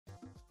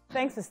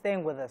Thanks for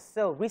staying with us.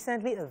 So,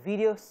 recently a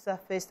video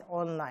surfaced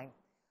online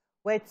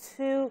where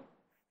two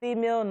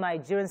female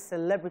Nigerian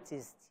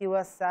celebrities,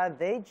 Tiwa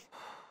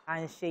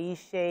and Seyi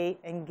Shay,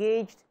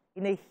 engaged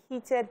in a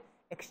heated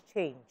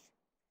exchange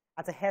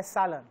at a hair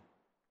salon.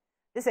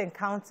 This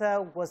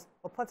encounter was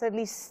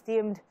purportedly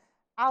stemmed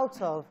out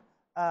of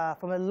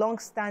from a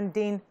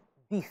long-standing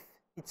beef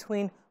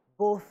between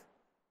both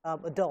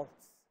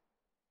adults.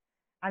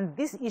 And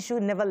this issue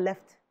never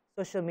left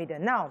social media.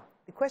 Now,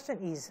 the question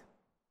is,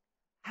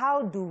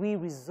 how do we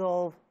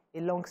resolve a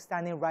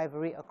long-standing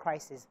rivalry or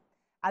crisis?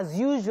 As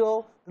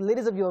usual, the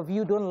ladies of your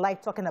view don't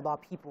like talking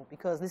about people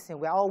because, listen,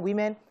 we're all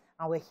women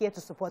and we're here to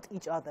support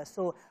each other.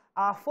 So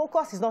our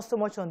focus is not so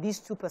much on these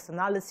two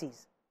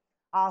personalities.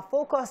 Our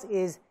focus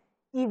is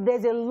if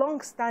there's a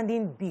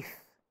long-standing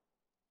beef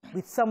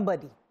with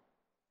somebody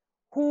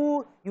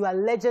who you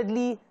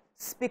allegedly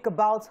speak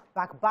about,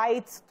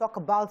 backbite, talk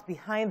about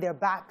behind their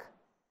back,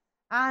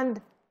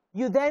 and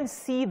you then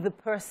see the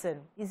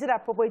person, is it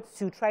appropriate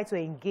to try to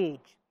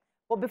engage?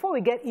 But before we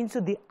get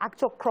into the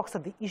actual crux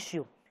of the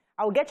issue,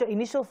 I will get your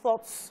initial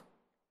thoughts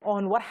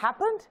on what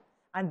happened,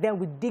 and then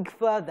we dig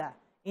further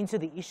into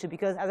the issue.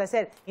 Because, as I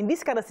said, in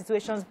these kind of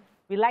situations,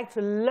 we like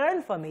to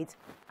learn from it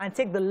and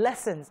take the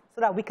lessons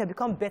so that we can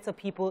become better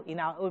people in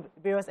our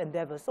various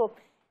endeavors. So,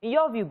 in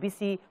your view,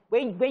 BC,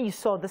 when you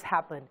saw this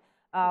happen,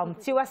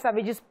 Tiwa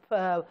Savage's,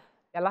 you're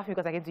laughing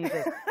because I came to you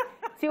first.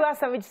 Tiwa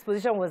Savage's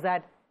position was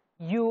that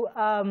you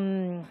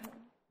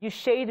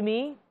shade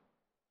me,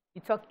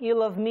 you talk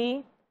ill of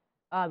me,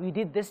 you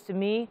did this to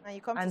me,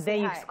 and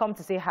then you come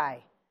to say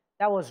hi.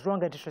 That was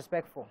wrong and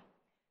disrespectful.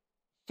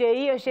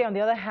 Shay, on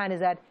the other hand, is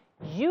that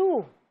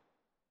you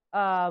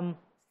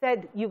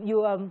said,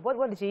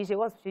 what did Seyi say?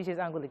 What's Seyi Shay's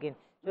angle again?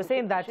 She was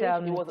saying that she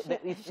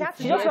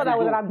just thought I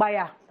was an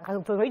agbaya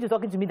for you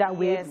talking to me that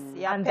way,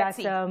 and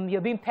petty. That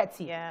you're being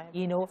petty,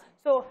 you know.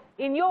 So,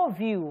 in your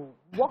view,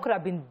 what could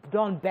have been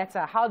done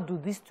better? How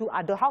could these two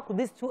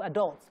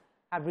adults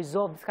have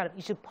resolved this kind of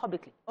issue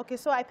publicly? Okay,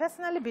 so I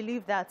personally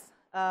believe that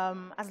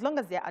as long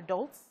as they're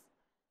adults,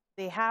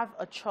 they have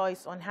a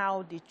choice on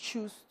how they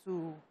choose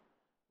to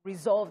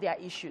resolve their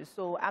issues.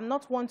 So I'm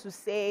not one to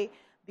say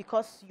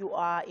because you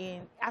are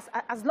in,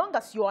 as long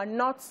as you are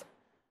not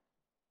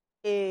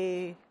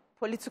a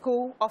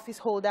political office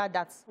holder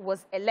that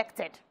was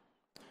elected,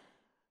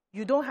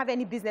 you don't have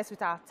any business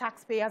with our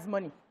taxpayers'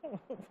 money.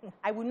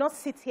 I will not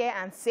sit here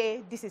and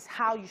say this is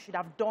how you should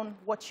have done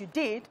what you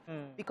did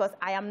because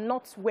I am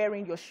not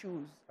wearing your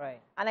shoes. Right.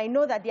 And I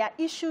know that there are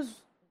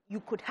issues you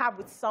could have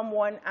with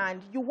someone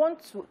and you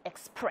want to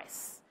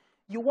express,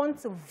 you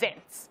want to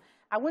vent.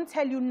 I won't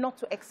tell you not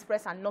to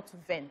express and not to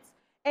vent.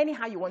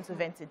 Anyhow you want to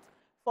vent it.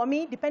 For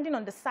me, depending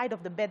on the side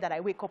of the bed that I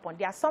wake up on,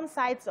 there are some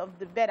sides of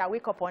the bed I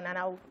wake up on and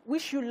I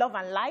wish you love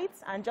and light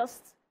and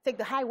just take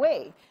the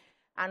highway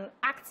and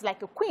act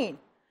like a queen.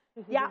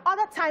 There are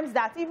other times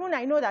that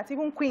I know that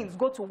even queens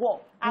go to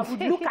war. I would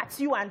look at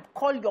you and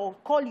call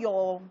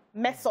your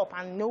mess up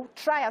and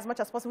try as much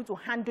as possible to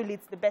handle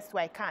it the best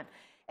way I can.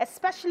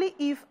 Especially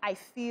if I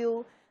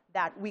feel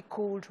that we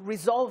could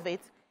resolve it.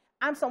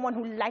 I'm someone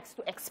who likes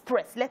to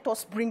express. Let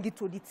us bring it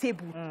to the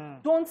table.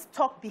 Don't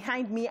talk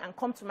behind me and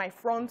come to my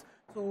front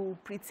to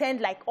pretend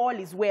like all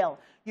is well.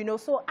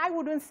 So I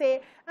wouldn't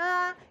say,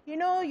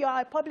 you're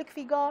a public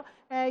figure,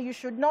 you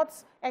should not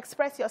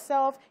express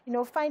yourself,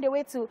 find a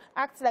way to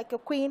act like a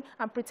queen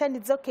and pretend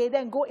it's okay,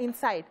 then go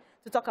inside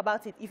to talk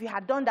about it. If you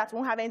had done that, we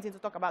won't have anything to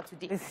talk about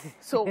today.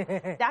 So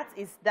that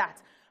is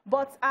that.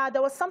 But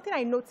there was something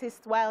I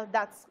noticed while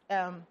that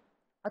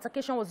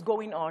altercation was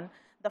going on,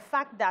 the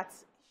fact that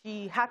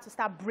she had to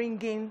start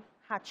bringing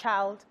her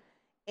child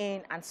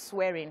in and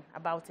swearing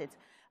about it.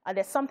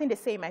 There's something they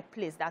say in my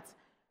place that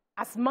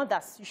as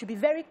mothers, you should be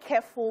very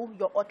careful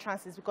your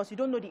utterances because you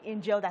don't know the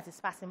angel that is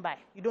passing by.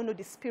 You don't know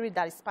the spirit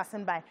that is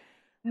passing by.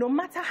 No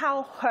matter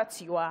how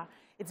hurt you are,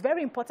 it's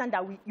very important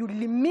that you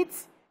limit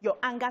your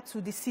anger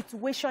to the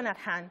situation at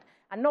hand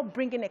and not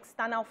bring in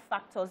external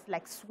factors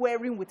like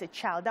swearing with a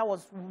child. That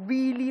was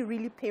really,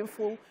 really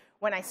painful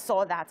when I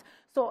saw that.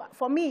 So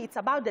for me, it's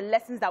about the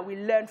lessons that we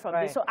learn from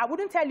this. So I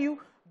wouldn't tell you,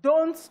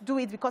 don't do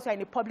it because you're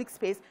in a public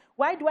space.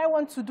 Why do I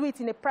want to do it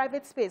in a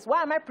private space?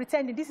 Why am I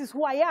pretending this is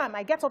who I am?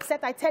 I get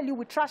upset, I tell you,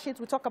 we trash it,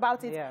 we talk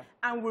about it,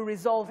 and we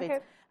resolve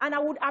it. And I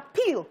would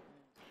appeal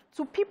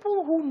to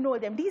people who know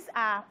them. These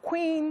are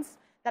queens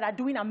that are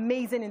doing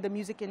amazing in the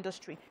music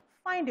industry.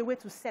 Find a way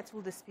to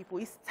settle these people.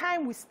 It's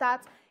time we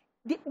start.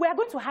 We are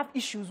going to have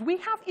issues. We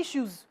have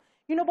issues,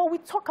 but we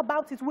talk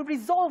about it, we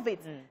resolve it.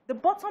 The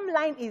bottom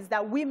line is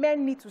that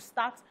women need to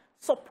start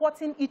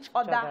supporting each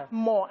other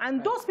more.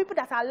 And those people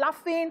that are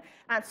laughing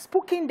and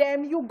spooking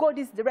them, you go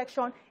this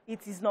direction,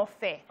 it is not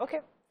fair.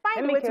 Okay.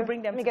 Find a way to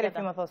bring them together. Let me get a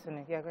few more thoughts in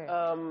it. Yeah, go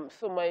ahead.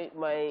 So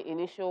my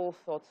initial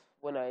thoughts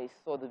when I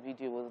saw the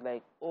video was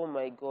like, oh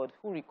my God,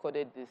 who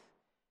recorded this?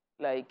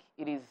 Like,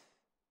 it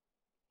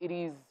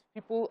is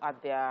people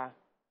at their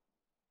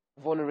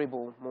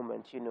vulnerable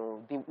moment,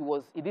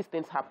 these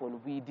things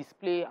happen. We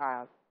display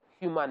our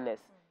humanness,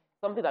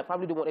 something that I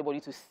probably don't want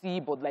everybody to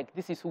see, but like,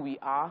 this is who we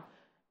are.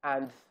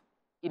 And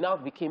it now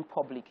became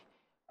public.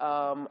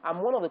 I'm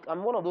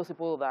one of those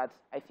people that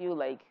I feel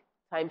like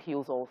time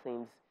heals all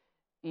things.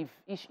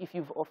 If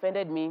you've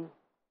offended me,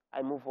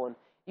 I move on.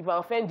 If I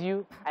offend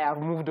you, I have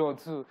moved on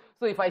too.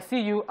 So if I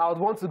see you, I would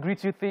want to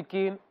greet you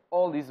thinking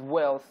all is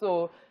well.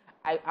 So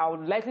I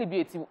would likely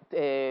be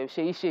a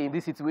Seyi Shay in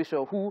this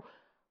situation who,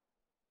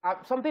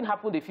 something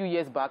happened a few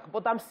years back,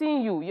 but I'm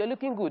seeing you, you're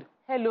looking good.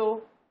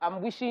 Hello,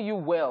 I'm wishing you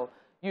well.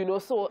 You know,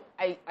 so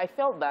I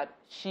felt that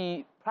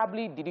she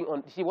probably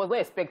she was not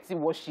expecting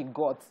what she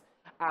got.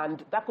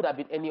 And that could have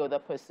been any other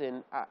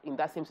person in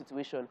that same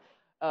situation.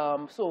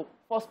 So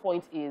first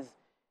point is,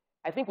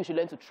 I think we should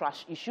learn to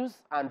trash issues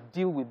and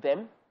deal with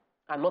them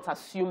and not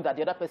assume that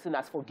the other person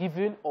has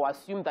forgiven or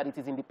assume that it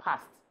is in the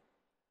past.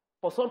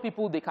 For some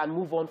people, they can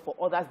move on. For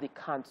others, they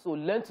can't. So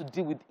learn to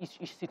deal with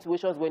each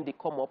situations when they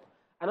come up.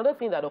 Another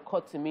thing that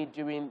occurred to me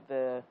during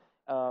the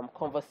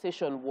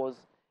conversation was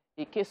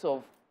a case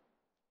of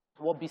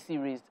what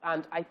BC raised.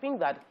 And I think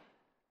that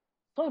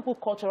some people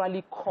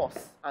culturally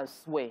curse and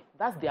swear.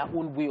 That's their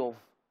own way of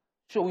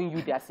showing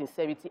you their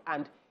sincerity.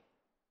 And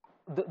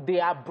they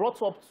are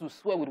brought up to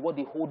swear with what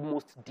they hold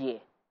most dear.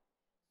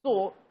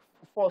 So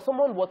for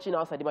someone watching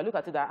outside, they might look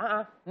at it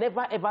that,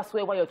 never ever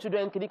swear while your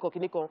children, kiniko,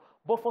 kiniko.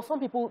 But for some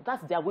people,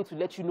 that's their way to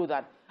let you know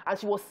that. And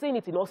she was saying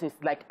it in all sense,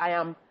 like, I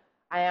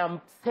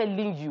am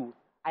telling you,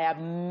 I have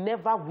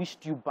never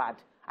wished you bad.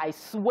 I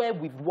swear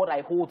with what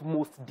I hold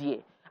most dear.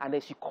 And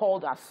then she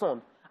called her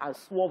son and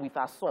swore with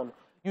her son.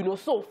 You know,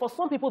 so for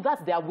some people,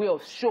 that's their way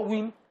of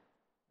showing,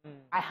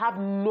 I have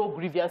no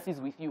grievances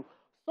with you.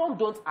 Some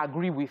don't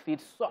agree with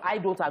it, so I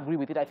don't agree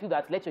with it. I feel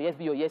that let your yes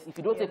be your yes. If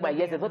you don't take my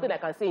yes, there's nothing I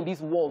can say in this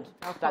world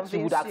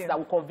that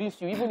will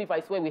convince you. Even if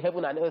I swear with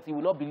heaven and earth, you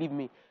will not believe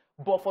me.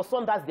 But for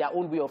some, that's their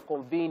own way of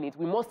conveying it.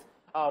 We must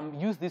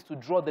use this to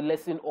draw the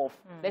lesson of,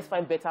 let's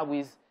find better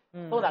ways.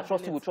 Someone that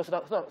trusts you will trust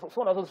you.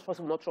 Someone that doesn't trust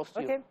you will not trust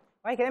you. Okay.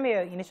 Mike, let me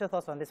hear your initial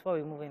thoughts on this before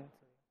we move in.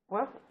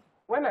 Well,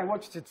 when I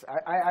watched it,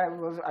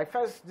 I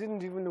first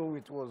didn't even know who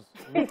it was.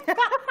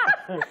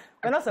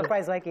 We're not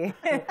surprised, Mike.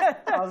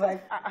 I was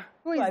like,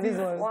 who is this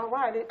one?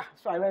 Why are they?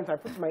 So I went, I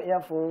put my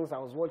earphones, I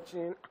was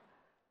watching.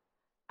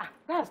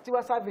 That's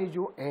Tiwa Savage,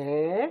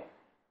 eh?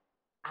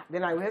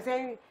 Then I was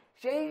saying,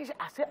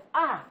 I said,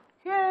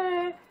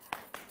 yeah,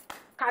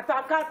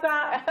 kata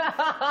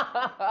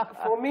kata.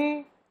 For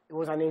me, it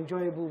was an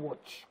enjoyable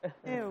watch.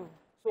 Ew.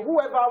 So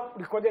whoever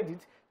recorded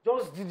it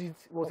just did it.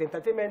 It was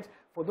entertainment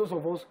for those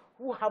of us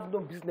who have no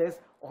business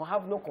or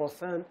have no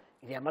concern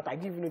in their matter. I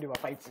didn't even know they were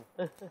fighting.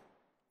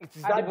 It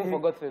is that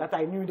day that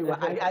I knew they were.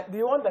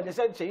 The one that they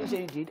said Seyi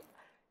Shay did,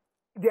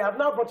 they have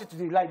now brought it to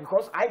the light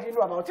because I didn't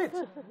know about it.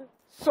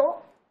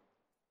 So,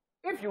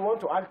 if you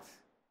want to act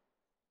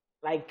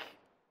like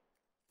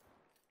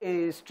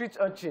a street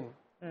urchin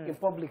in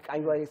public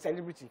and you are a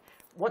celebrity,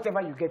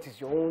 whatever you get is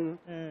your own.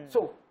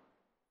 So,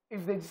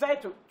 if they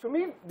decide to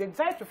me, they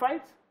decide to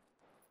fight,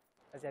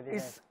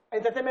 it's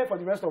entertainment for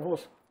the rest of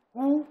us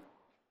who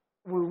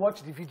will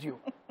watch the video.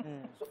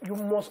 So you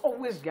must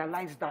always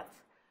realize that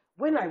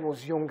when I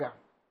was younger,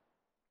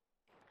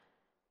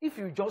 if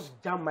you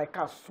just jam my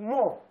car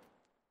small,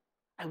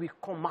 I will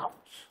come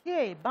out.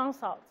 Yeah,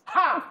 bounce out.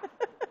 Ha!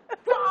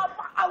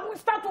 I will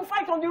start to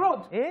fight on the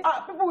road.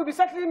 People will be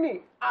settling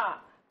me.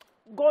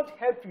 God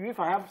help you if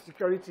I have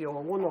security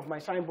or one of my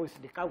shine boys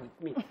in the car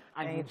with me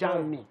and you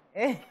jam me.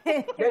 Then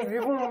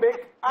you even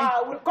make,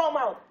 I will come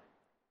out.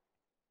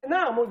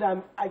 Now I'm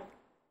older, I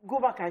go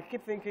back and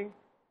keep thinking,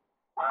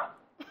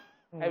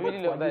 I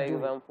really love that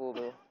example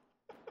though.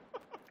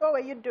 What were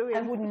you doing?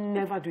 I would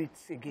never do it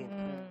again.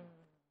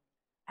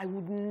 I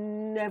would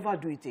never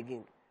do it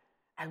again.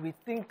 I will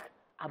think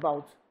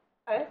about,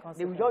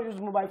 they will just use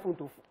mobile phone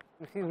to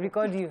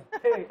record you.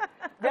 Hey,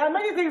 there are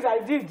many things I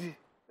did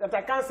that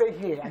I can't say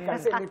here, I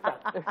can't say later.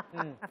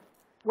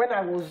 When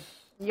I was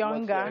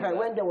younger,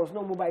 when there was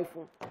no mobile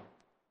phone,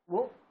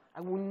 well,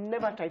 I will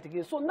never try it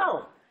again. So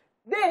now,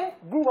 they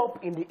grew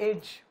up in the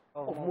age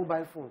of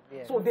mobile phone.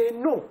 Yeah. So they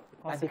know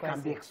that they can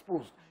be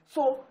exposed.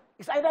 So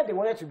it's either they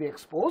wanted to be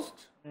exposed,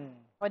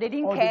 or they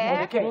didn't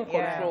care. They couldn't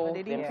control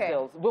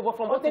themselves. But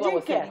from what Tiwa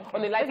was saying,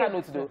 on a lighter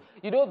note though,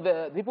 you know,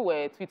 the people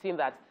were tweeting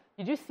that,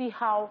 did you see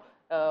how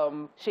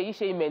Seyi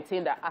Shay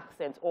maintained her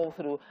accent all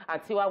through? And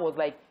Tiwa was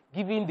like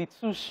giving the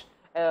tush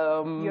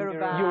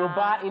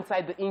Yoruba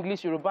inside the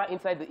English, Yoruba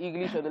inside the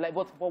English. Or the like.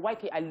 But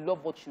YK, I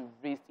love what you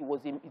raised.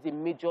 It's a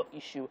major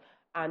issue.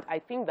 And I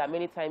think that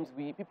many times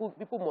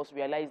people must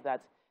realize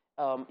that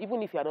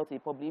even if you are not a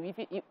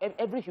public,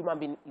 every human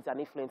being is an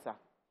influencer.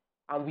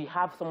 And we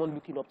have someone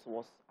looking up to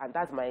us. And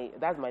that's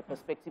my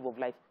perspective of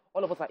life.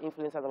 All of us are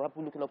influencers and we have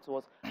people looking up to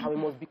us. And we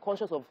must be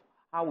conscious of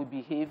how we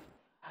behave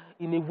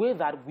in a way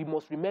that we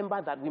must remember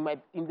that we might,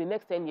 in the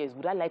next 10 years,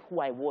 would I like who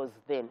I was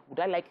then? Would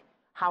I like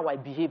how I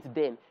behaved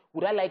then?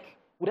 Would I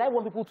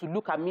want people to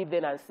look at me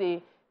then and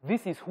say,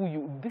 this is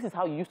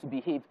how you used to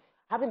behave?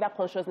 Having that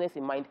consciousness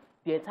in mind,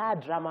 the entire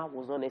drama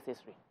was not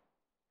necessary.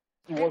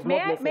 It was not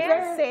necessary. May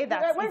I say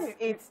that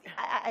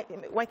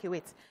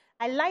wait.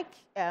 I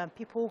like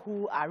people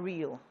who are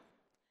real.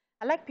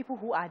 I like people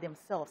who are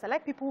themselves. I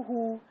like people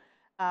who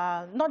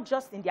not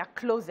just in their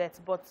closet,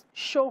 but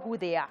show who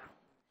they are.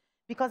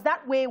 Because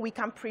that way we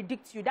can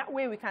predict you. That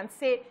way we can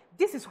say,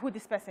 this is who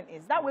this person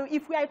is. That way,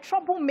 if we are a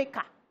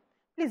troublemaker,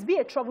 please be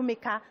a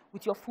troublemaker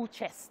with your full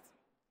chest.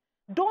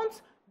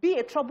 Don't be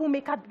a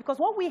troublemaker, because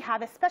what we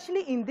have,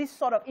 especially in this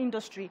sort of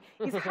industry,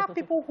 is have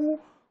people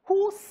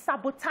who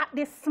sabotage,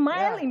 they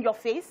smile in your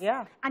face,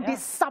 and they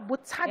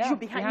sabotage you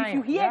behind. If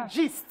you hear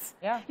gists,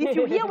 if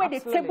you hear where they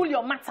table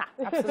your matter.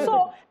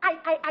 So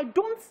I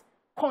don't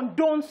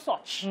condone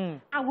such.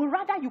 I would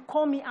rather you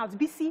call me out,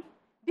 BC,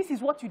 this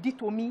is what you did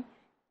to me.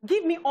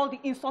 Give me all the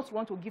insults you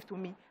want to give to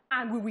me,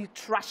 and we will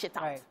trash it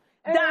out.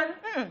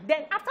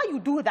 Then after you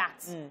do that,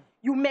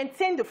 you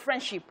maintain the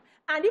friendship.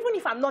 And even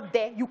if I'm not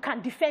there, you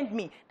can defend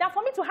me. Now,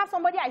 for me to have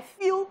somebody I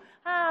feel,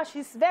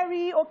 she's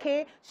very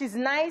okay, she's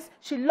nice,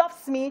 she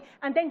loves me,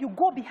 and then you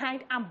go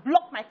behind and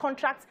block my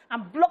contracts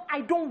and block,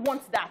 I don't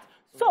want that.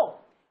 So,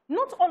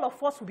 not all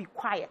of us will be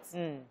quiet.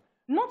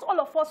 Not all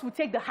of us will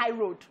take the high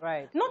road.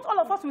 Not all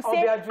of us will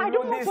say, I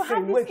don't want to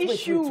have this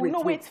issue.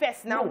 Wait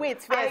first. Now,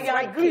 wait first.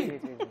 I agree.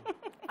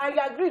 I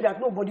agree that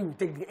nobody will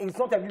take it's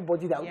not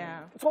everybody that will.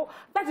 So,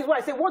 that is why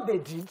I say what they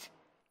did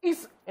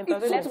is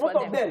it's both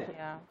of them.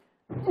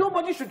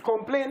 Nobody should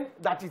complain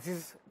that it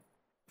is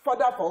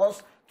further for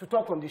us to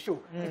talk on the show.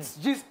 It's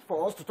just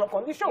for us to talk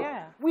on the show.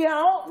 We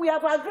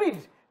have agreed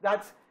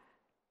that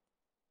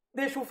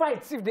they should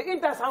fight. If they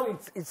that's how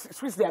it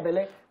sweets their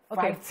belly,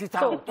 fight it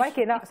out.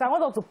 Okay, now, so I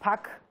want us to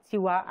pack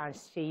Tiwa and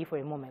Seyi for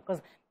a moment,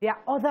 because there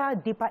are other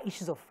deeper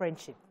issues of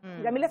friendship.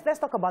 I mean, let's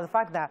talk about the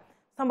fact that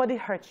somebody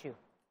hurt you,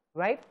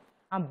 right?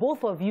 And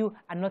both of you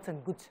are not on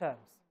good terms.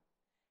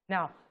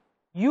 Now,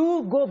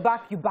 you go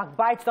back, you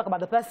backbite to talk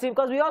about the person,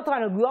 because we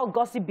all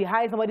gossip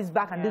behind somebody's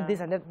back and do this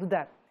and do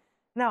that.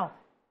 Now,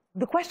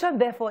 the question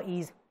therefore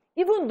is,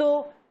 even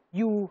though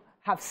you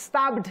have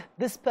stabbed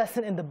this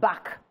person in the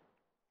back,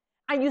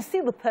 and you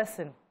see the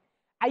person,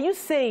 are you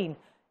saying,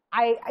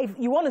 if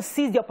you want to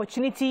seize the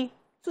opportunity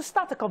to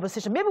start a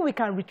conversation, maybe we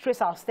can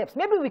retrace our steps,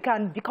 maybe we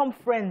can become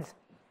friends,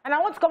 and I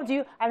want to come to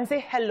you and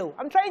say hello.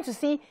 I'm trying to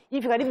see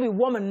if you can even be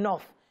warm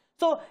enough.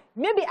 So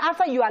maybe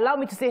after you allow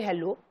me to say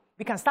hello,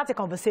 we can start a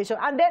conversation,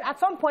 and then at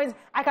some point,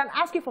 I can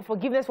ask you for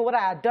forgiveness for what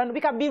I have done.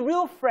 We can be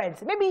real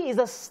friends. Maybe it's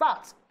a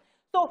start.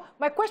 So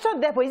my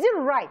question, therefore, is it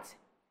right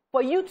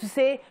for you to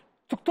say,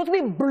 to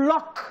totally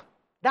block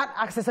that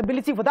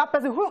accessibility for that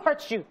person who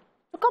hurt you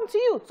to come to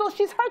you? So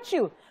she's hurt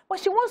you, but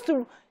she wants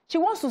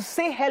to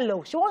say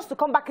hello. She wants to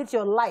come back into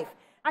your life,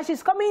 and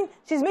she's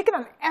making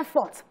an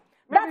effort.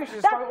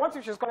 What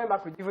if she's coming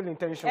back with evil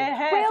intention?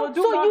 Well,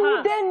 so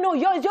you then know.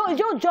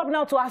 Your job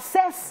now to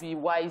assess. Be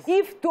wise.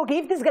 If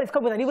this guy is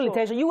coming with an evil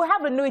intention, you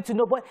have a know it to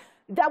know. But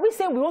are we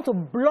saying we want to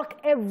block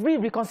every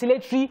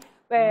reconciliatory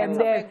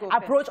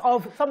approach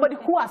of somebody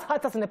who has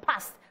hurt us in the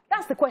past?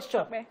 That's the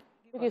question.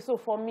 Okay, so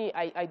for me,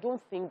 I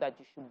don't think that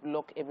you should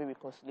block every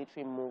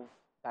reconciliatory move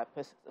that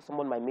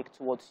someone might make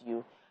towards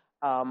you.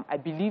 I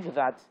believe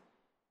that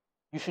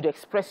you should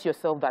express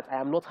yourself that I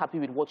am not happy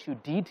with what you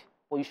did,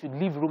 or you should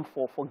leave room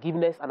for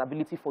forgiveness and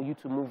ability for you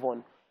to move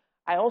on.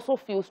 I also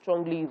feel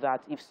strongly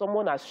that if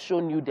someone has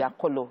shown you their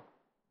color,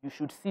 you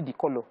should see the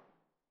color,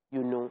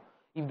 you know.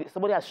 If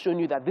somebody has shown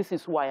you that this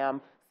is who I am,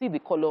 see the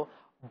color.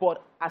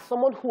 But as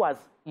someone who has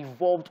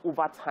evolved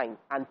over time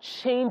and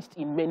changed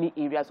in many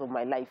areas of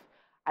my life,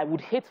 I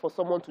would hate for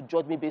someone to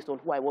judge me based on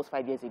who I was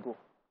 5 years ago.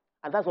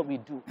 And that's what we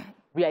do.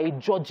 We are a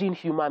judging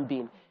human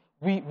being.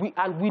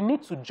 And we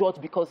need to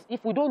judge, because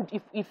if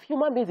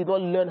human beings did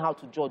not learn how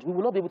to judge, we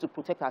will not be able to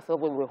protect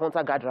ourselves when we're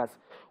hunter-gatherers.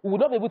 We will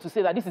not be able to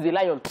say that this is a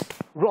lion,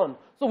 run.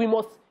 So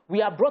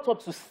we are brought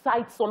up to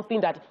cite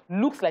something that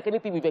looks like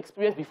anything we've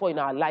experienced before in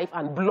our life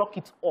and block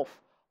it off.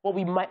 But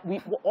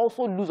we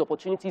also lose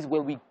opportunities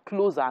when we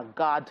close our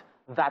guard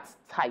that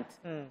tight.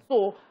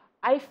 So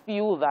I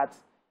feel that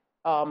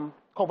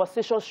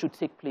conversations should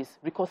take place.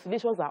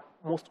 Reconciliations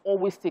must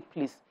always take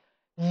place.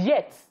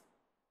 Yet,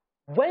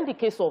 when the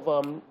case of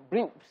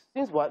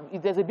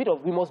there's a bit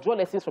of, we must draw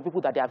lessons from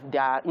people that they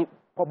are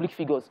public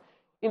figures.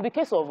 In the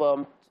case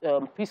of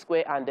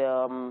P-Square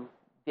and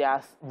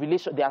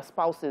their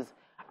spouses,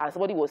 and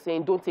somebody was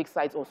saying, don't take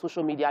sides on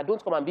social media,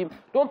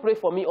 don't pray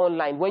for me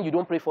online when you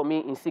don't pray for me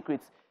in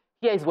secret.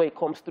 Here is where it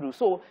comes through.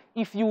 So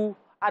if you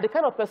are the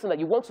kind of person that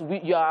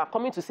you are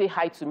coming to say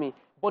hi to me,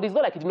 but it's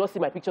not like you did not see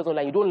my pictures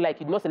online, you don't like,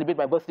 you did not celebrate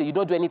my birthday, you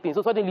don't do anything.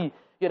 So suddenly,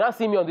 you're now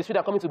seeing me on the street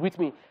and coming to greet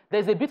me.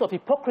 There's a bit of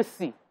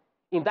hypocrisy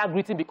in that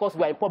greeting because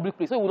we are in public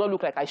place. So it will not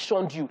look like I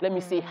shunned you. Let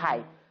me say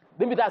hi.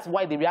 Maybe that's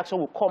why the reaction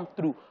will come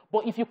through.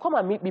 But if you come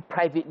and meet me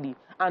privately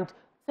and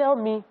tell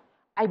me,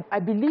 I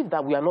believe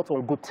that we are not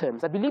on good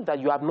terms. I believe that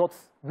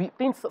we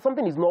think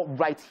something is not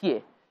right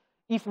here.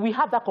 If we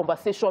have that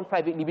conversation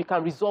privately, we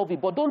can resolve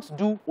it. But don't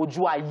do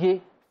ojuaye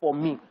for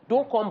me.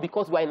 Don't come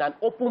because we are in an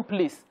open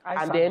place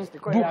and then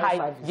do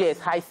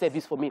high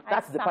service for me.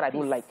 That's the part I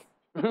don't like.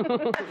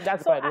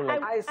 That's the part I don't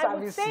like. I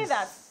would say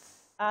that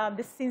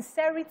the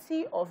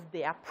sincerity of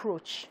the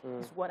approach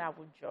is what I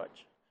would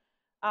judge.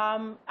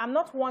 I'm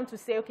not one to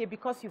say, okay,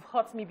 because you've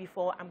hurt me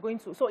before, I'm going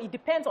to. So it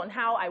depends on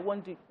how I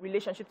want the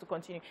relationship to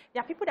continue.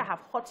 There are people that have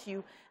hurt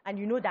you, and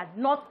you know that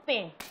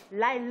nothing,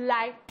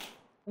 lie,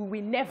 we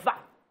will never.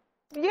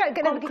 Yeah,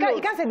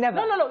 you can't say never.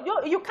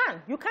 No, you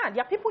can.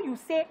 There are people you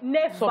say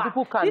never. Some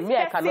people can. Me,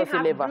 I cannot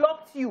say never. This person has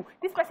blocked you.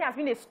 This person has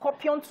been a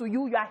scorpion to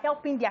you. You are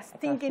helping, they are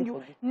stinging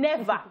you.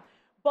 Never.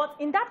 But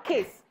in that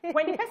case,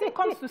 when the person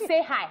comes to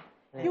say hi,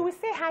 you will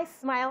say hi,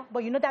 smile,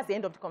 but you know that's the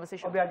end of the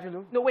conversation.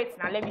 No, wait,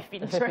 now let me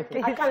finish.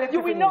 You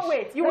will know,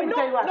 wait. You will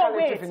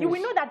know, You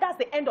will know that that's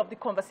the end of the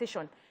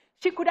conversation.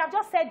 She could have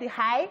just said the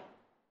hi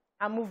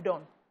and moved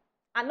on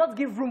and not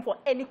give room for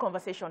any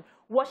conversation.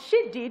 What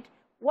she did,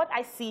 what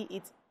I see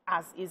it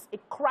as is a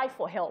cry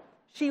for help.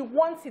 She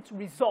wants it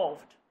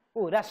resolved.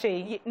 Oh, that's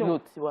Shay. No,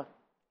 Tiwa.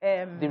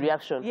 The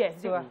reaction. Yes,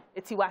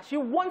 Tiwa. She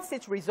wants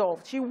it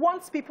resolved. She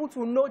wants people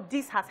to know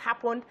this has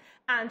happened,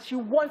 and she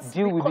wants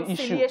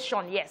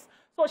reconciliation. Yes.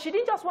 So she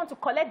didn't just want to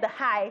collect the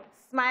hi,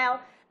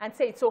 smile, and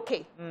say it's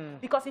okay.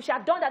 Because if she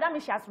had done that, that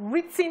means she has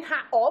written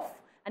her off,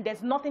 and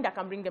there's nothing that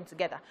can bring them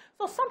together.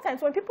 So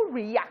sometimes when people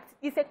react,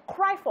 it's a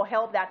cry for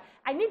help that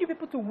I need you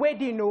people to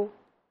wade in,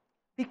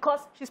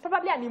 because she's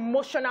probably an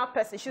emotional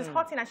person. She's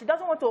hurting, and she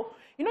doesn't want to,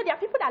 you know, there are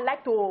people that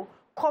like to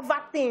cover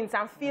things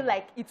and feel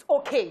like it's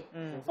okay.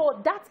 So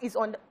that is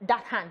on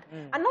that hand.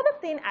 Another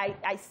thing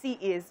I see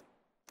is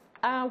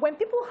when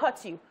people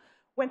hurt you,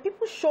 when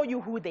people show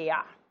you who they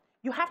are,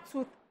 you have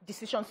two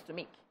decisions to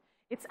make.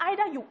 It's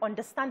either you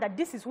understand that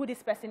this is who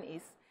this person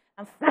is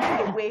and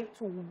find a way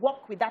to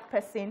work with that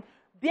person,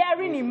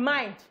 bearing in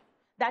mind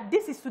that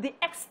this is to the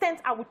extent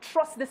I would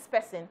trust this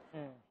person,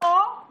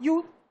 or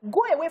you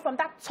go away from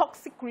that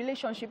toxic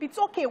relationship. It's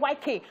okay,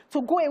 YK,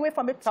 to go away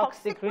from a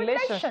toxic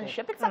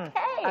relationship. It's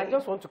okay. I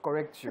just want to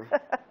correct you.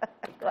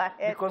 Go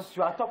ahead. Because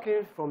you are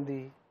talking from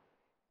the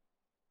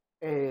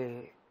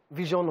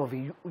vision of a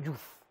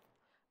youth.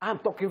 I'm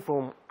talking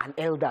from an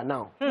elder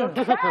now.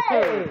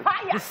 Okay.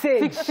 The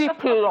sage. 60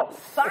 plus.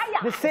 Fire.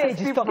 The sage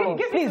is talking.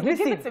 Please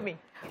listen. Give it to me.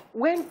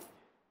 When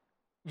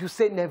you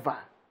say never,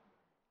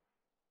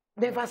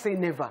 never say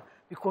never,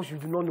 because you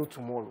do not know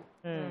tomorrow.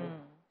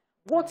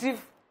 What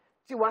if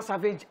Tiwa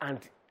Savage and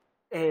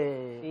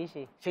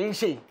Seyi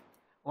Shay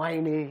are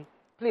in a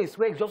place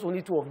where it's just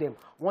only two of them?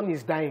 One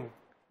is dying.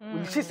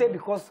 Will she say,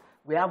 because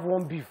we have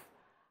one beef,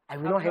 I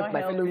will not help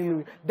my fellow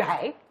human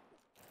die?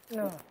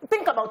 No.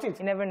 Think about it.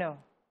 You never know.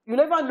 You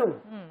never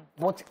know.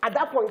 But at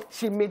that point,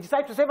 she may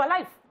decide to save her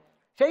life.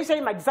 Seyi Shay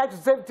might decide to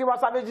save Tiwa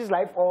Savage's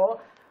life, or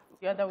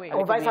the other way.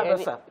 Or vice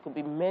versa. It could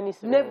be many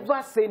scenarios.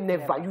 Never say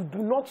never. You do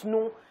not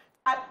know.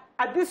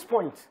 At this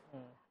point,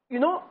 you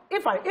know,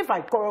 if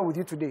I quarrel with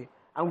you today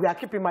and we are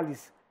keeping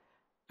malice,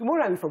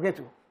 tomorrow I will forget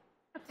you.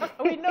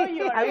 We know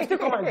you are. I will still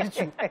come and beat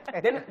you.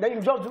 Then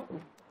you just do.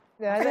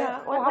 What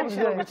happened to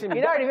you beating me?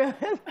 You don't remember.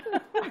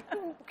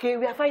 Okay,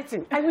 we are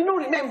fighting. I will not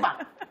remember.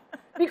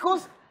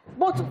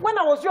 But when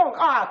I was young,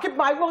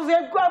 I was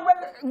a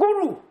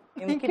guru.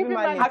 In keeping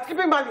malice. At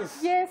keeping malice.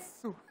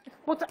 Yes.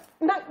 But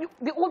now,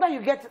 the older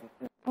you get,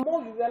 the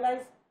more you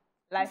realize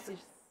life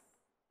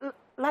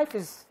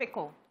is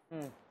fickle.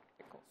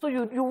 So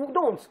you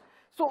don't.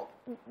 So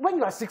when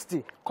you are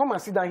 60, come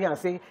and sit down here and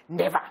say,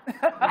 never.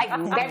 Like,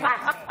 never.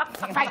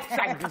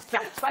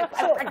 Fight.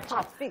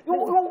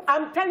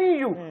 I'm telling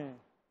you,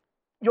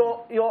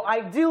 your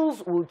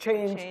ideals will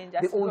change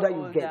the older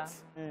you get.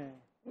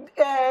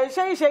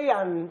 Seyi Shay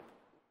and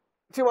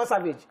Tiwa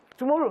Savage,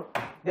 tomorrow,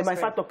 they might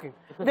start talking.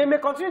 They may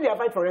continue their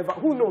fight forever.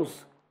 Who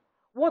knows?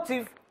 What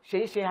if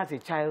Seyi Shay has a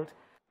child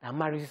that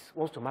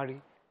wants to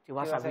marry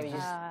Tiwa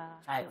Savage's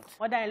child?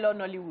 Mother-in-law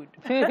Nollywood.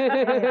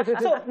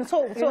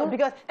 So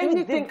because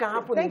anything can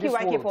happen. Thank you,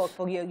 YK,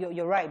 for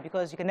you're right,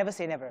 because you can never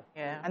say never.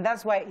 Yeah. And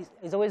that's why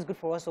it's always good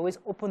for us to always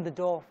open the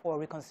door for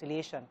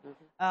reconciliation.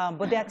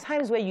 But there are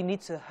times where you need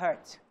to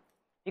hurt,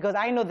 because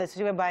I know the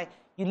situation whereby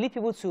you need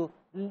people to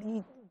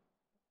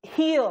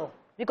heal,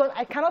 because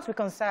I cannot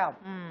reconcile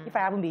if I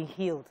haven't been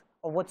healed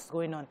of what's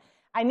going on.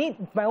 I need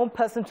my own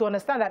person to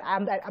understand that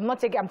I'm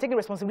taking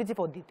responsibility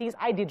for the things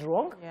I did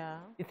wrong. Yeah.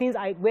 The things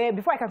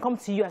before I can come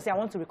to you and say I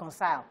want to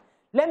reconcile.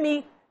 Let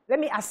me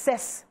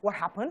assess what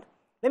happened.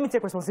 Let me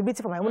take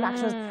responsibility for my own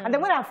actions. And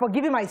then when I'm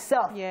forgiving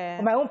myself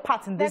for my own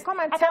part in this, then come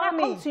and I tell me.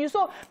 come to you.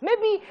 So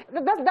maybe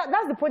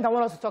that's the point I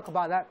want us to talk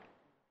about. That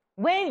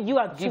when you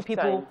are two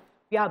people,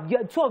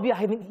 two of you are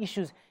having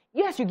issues.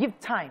 Yes, you give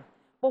time.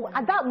 But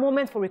at that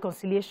moment for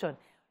reconciliation,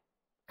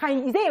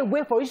 is there a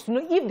way for you to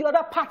know if the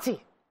other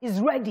party is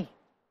ready?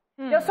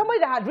 There's somebody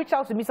that had reached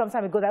out to me some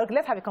time ago that, okay,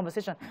 let's have a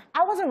conversation.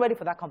 I wasn't ready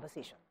for that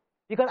conversation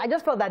because I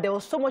just felt that there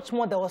was so much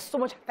more, there was so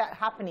much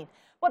happening.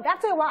 But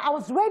after a while, I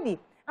was ready.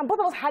 And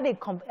both of us had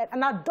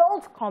an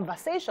adult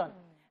conversation.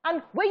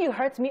 And where you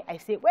hurt me, I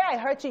say, where I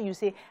hurt you, you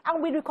say,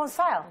 and we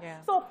reconcile.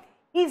 Yeah. So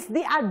it's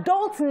the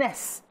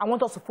adultness I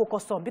want us to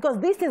focus on, because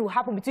these things will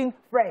happen between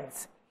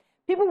friends.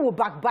 People will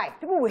backbite,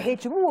 people will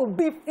hate you, people will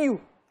beef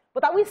you.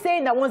 But are we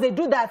saying that once they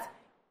do that,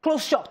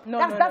 close shop? No,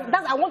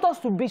 I want us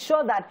to be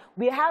sure that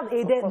we have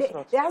there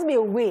has to be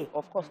a way.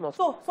 Of course not.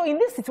 So in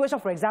this situation,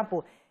 for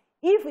example,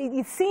 if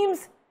it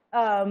seems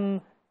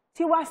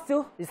Tiwa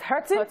still is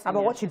hurting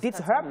about what you did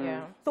to her.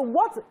 Yeah. So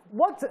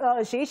what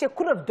Seyi Shay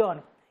could have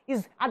done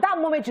is, at that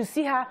moment you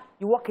see her,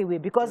 you walk away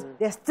because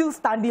they're still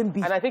standing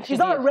beef. And I think she's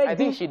not ready. I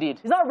think she did.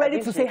 She's not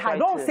ready to say hi.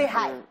 Don't say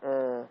hi.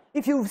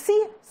 If you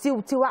see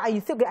Tiwa and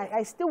you think,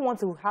 I still want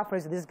to have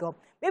friends with this girl,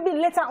 maybe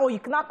later on you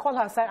cannot call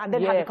her aside and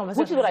then have a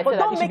conversation. Which is what I said,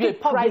 that it should be a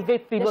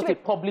private thing, not a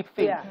public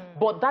thing. Yeah.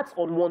 But that's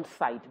on one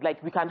side.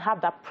 Like, we can have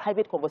that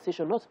private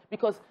conversation, not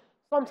because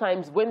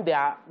sometimes when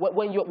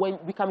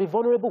we can be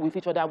vulnerable with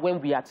each other when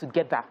we are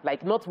together,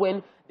 like not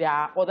when there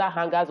are other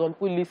hangers on,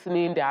 people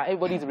listening,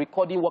 everybody's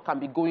recording what can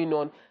be going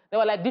on. There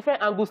were like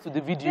different angles to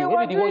the video.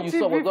 Maybe the one you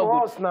saw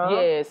was not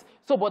good. Yes.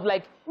 So, but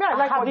like,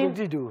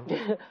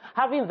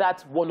 having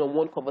that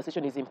one-on-one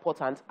conversation is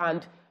important,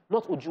 and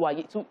not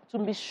Ojuaye, to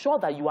be sure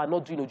that you are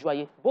not doing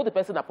Ojuaye, both the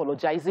person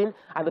apologizing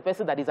and the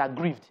person that is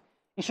aggrieved.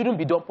 It shouldn't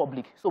be done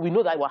public. So we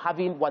know that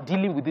we're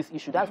dealing with this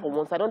issue. That's on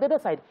one side. On the other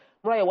side,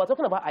 Mariah, we're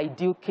talking about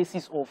ideal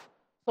cases of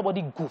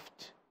somebody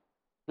goofed,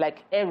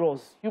 like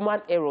errors,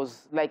 human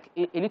errors, like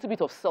a little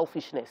bit of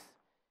selfishness.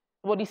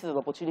 Somebody sees an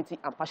opportunity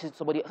and passes it to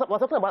somebody. We're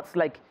talking about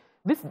like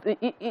these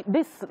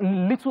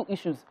little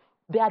issues.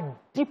 There are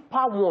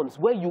deeper ones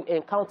where you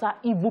encounter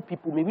evil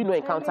people. Maybe not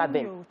encounter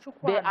them.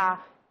 There are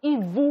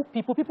evil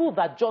people, people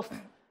that just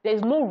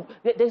there's no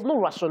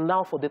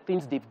rationale for the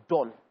things they've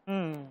done.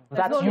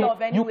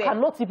 That you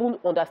cannot even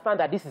understand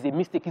that this is a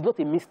mistake. It's not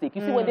a mistake.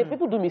 You see, when the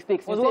people do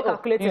mistakes, you say, oh,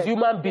 it's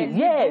human being.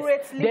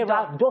 Yes, there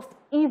are just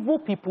evil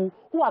people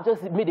who have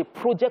just made a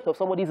project of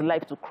somebody's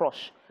life to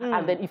crush.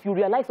 And then if you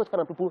realize such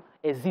kind of people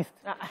exist,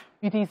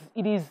 it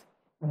is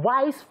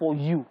wise for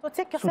you to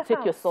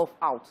take yourself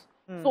out.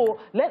 So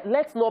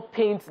let's not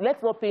paint,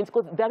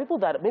 because there are people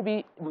that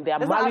maybe they are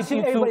married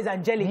into. Everybody's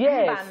angelic.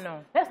 Yes.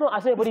 Let's not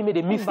assume everybody made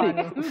a mistake.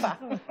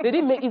 They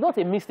didn't make, it's not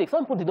a mistake.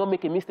 Some people did not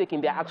make a mistake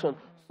in their action.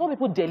 Some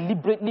people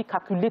deliberately,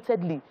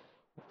 calculatedly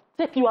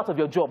take you out of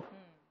your job,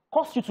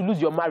 cause you to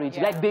lose your marriage.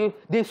 Like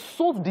they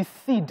sowed the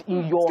seed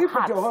in your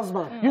heart. Your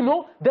husband. You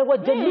know, there were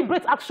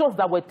deliberate actions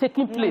that were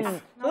taking place.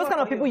 Those kind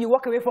of people you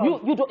walk away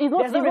from.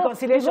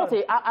 It's not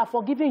I've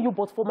forgiven you,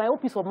 but for my own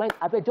peace of mind,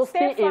 I bet just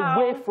stay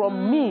away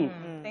from me.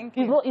 Thank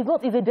you.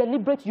 It's a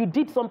deliberate. You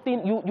did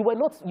something. You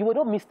were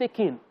not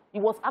mistaken. It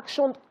was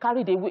action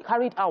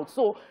carried out.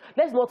 So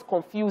let's not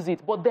confuse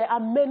it. But there are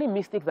many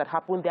mistakes that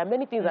happen. There are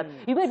many things that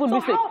it's not even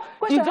mistake.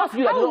 It's just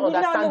you that don't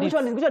understand it.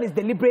 Which one is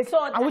deliberate?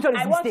 So and which one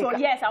is mistake?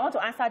 Yes, I want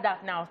to answer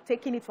that now.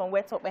 Taking it from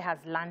where Tope has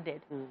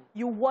landed,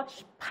 you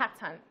watch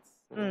patterns.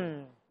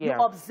 You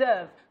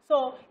observe.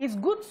 So it's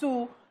good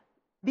to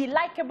be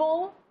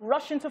likable,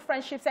 rush into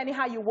friendships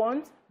anyhow you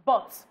want,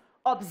 but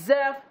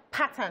observe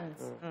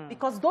patterns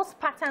because those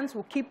patterns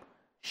will keep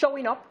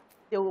showing up.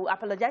 They will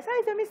apologize. Oh,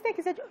 it's a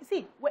mistake.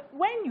 See,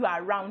 when you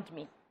are around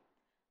me,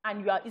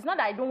 and it's not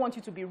that I don't want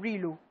you to be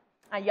real,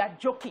 and you are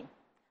joking.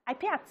 I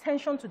pay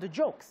attention to the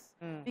jokes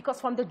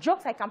because from the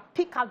jokes I can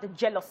pick out the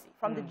jealousy.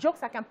 From the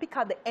jokes I can pick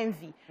out the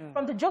envy.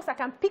 From the jokes I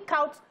can pick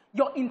out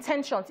your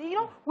intentions. You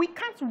know, we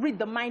can't read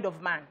the mind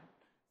of man.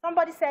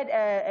 Somebody said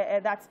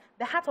that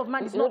the heart of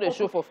man is not open.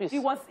 Show for face. It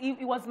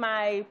was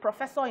my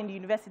professor in the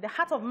university. The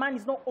heart of man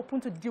is not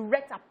open to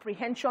direct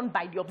apprehension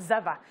by the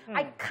observer.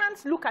 I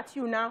can't look at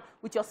you now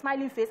with your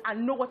smiling face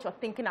and know what you're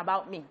thinking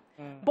about me.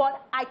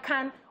 But I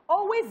can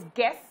always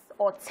guess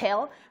or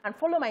tell and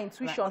follow my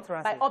intuition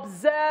by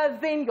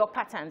observing your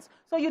patterns.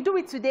 So you do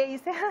it today, you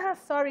say,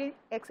 sorry,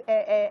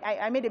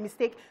 I made a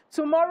mistake.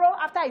 Tomorrow,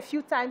 after a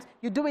few times,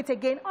 you do it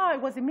again. Oh, it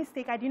was a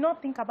mistake. I did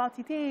not think about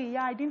it. Hey,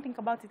 yeah, I didn't think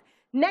about it.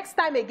 Next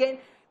time again,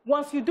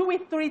 once you do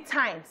it 3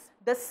 times,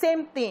 the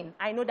same thing,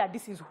 I know that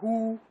this is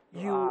who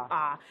you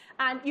are.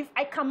 And if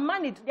I can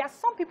manage, there are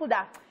some people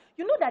that,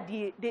 you know that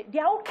they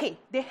are okay.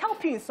 They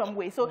help you in some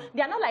way. So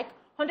they are not like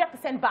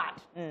 100% bad.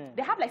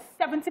 They have like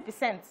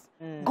 70%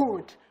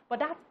 good. But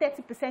that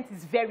 30%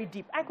 is very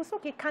deep. I go,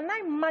 okay, can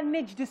I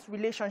manage this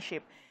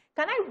relationship?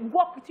 Can I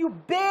work with you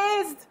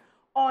based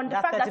on the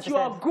fact that you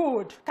are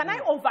good? Can I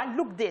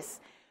overlook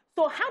this?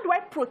 So how do I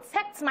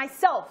protect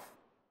myself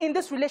in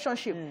this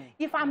relationship?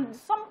 If I'm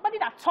somebody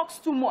that talks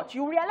too much,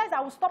 you realize I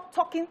will stop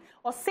talking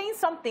or saying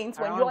some things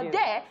when you're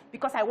there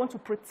because I want to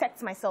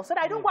protect myself so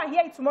that I don't go and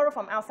hear it tomorrow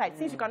from outside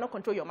since you cannot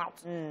control your mouth.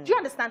 Do you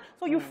understand?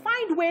 So you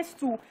find ways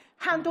to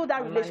handle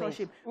that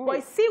relationship. But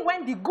you see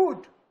when the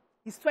good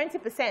is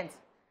 20%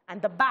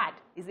 and the bad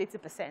is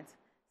 80%.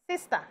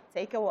 Sister,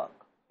 take a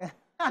walk.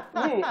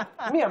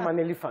 me, I'm an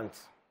elephant.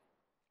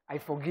 I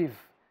forgive,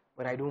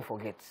 but I don't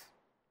forget.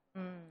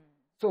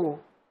 So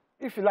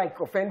if you like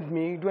offend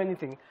me, do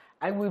anything,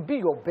 I will be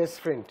your best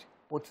friend.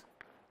 But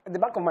at the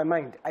back of my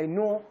mind, I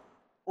know,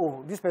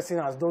 oh, this person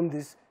has done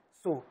this,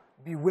 so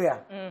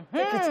beware.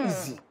 Take it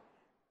easy.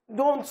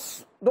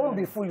 Don't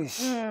be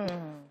foolish.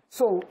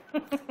 So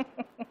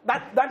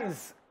that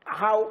is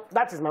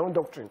my own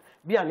doctrine.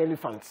 Be an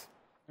elephant.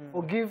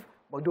 Forgive,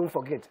 but don't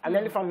forget. An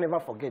elephant never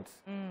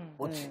forgets.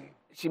 But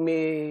she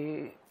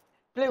may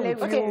play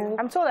with you.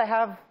 I'm told I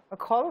have a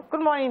call.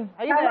 Good morning.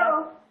 Are you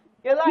there?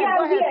 You're live. Yeah,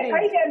 Go ahead, please.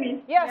 Can you hear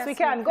me? Yes, we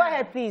can. Go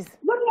ahead, please.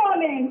 Good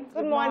morning.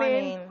 Good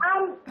morning.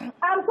 I'm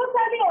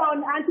totally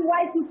on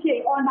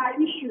anti-Y2K on her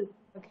issue.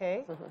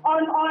 Okay.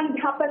 On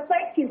her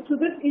perspective to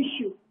this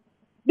issue.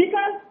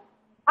 Because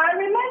I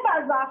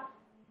remember that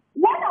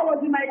when I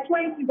was in my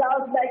 20s, I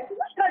was like,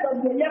 what kind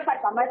of year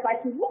fight am I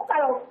fighting? What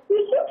kind of,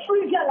 it's so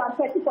trivial and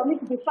petty for me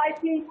to be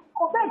fighting.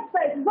 Compared to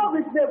it's not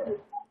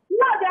reasonable.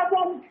 Now there are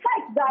some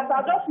fights that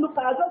I just look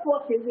at, I just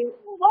walk away.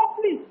 Oh,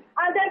 please.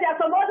 And then there are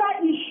some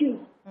other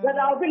issues that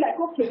I'll be like,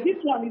 okay, this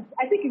one is,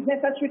 I think it's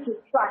necessary to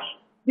trash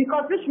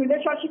because this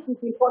relationship is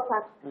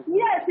important.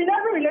 Yes, in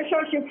every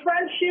relationship,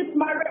 friendship,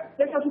 marriage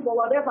relationship or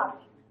whatever,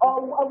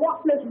 or a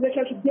workplace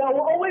relationship, there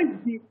will always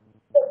be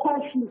a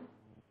conflict.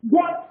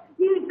 But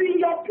it's in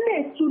your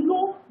place to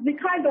know the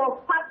kind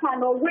of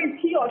pattern or way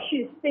he or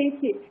she is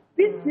thinking.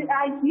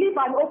 I leave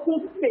an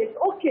open space.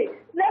 Okay,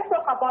 let's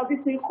talk about this.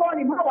 You call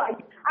him, how are you?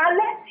 And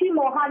let him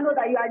or her know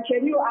that you are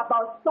genuine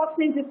about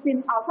sorting this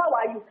thing out. How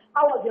are you?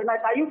 How was your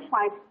night? Are you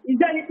fine? Is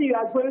there anything you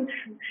are going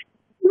through?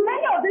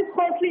 Many of these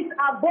conflicts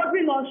are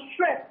bordering on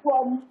stress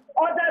from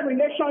other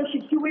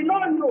relationships. You will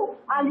not know,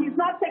 and he's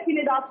not taking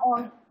it out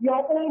on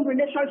your own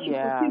relationship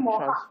with him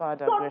or her.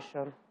 So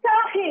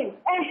tell him,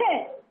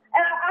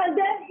 and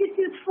then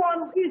it's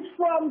from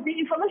the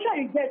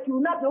information you get, you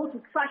will not be able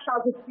to trash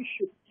out this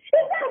issue.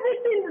 It's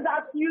everything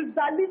that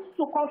leads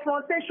to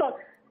confrontation.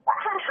 I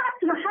have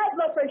to have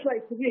blood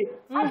pressure today.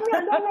 I mean, I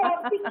don't know how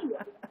to teach you.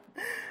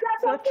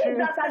 There's some things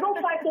that I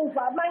don't fight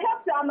over. My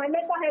health and my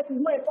mental health is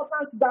more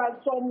important than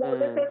some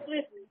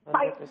necessary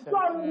fight. So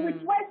I'm with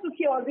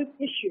Y2K on this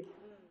issue.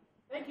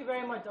 Thank you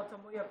very much, Dr.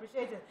 Moyo.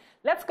 Appreciate it.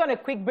 Let's go on a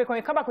quick break. When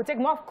we come back, we'll take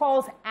more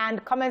calls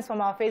and comments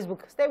from our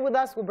Facebook. Stay with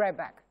us. We'll be right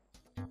back.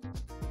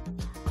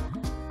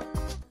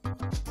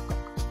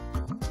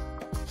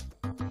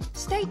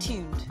 Stay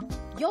tuned.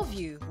 Your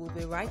View will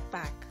be right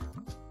back.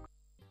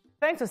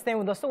 Thanks for staying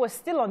with us. So we're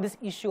still on this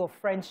issue of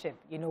friendship.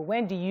 You know,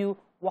 when do you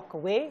walk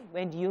away?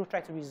 When do you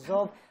try to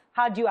resolve?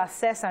 How do you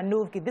assess and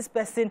know, okay, this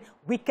person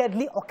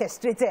wickedly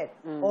orchestrated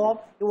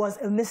or it was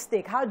a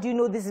mistake? How do you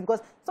know this is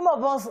because some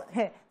of us,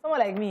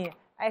 someone like me,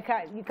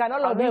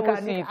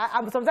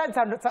 sometimes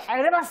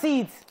I never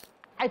see it.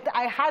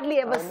 I hardly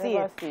ever see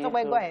it. So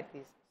go ahead,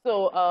 please.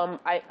 So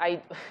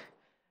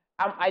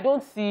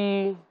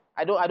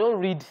I don't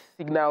read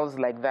signals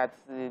like that.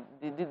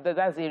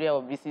 That's the area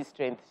of VC's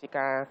strength.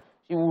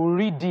 She will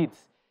read it.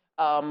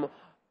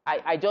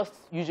 I just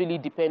usually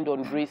depend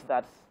on grace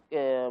that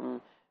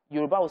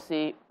Yoruba will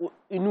say,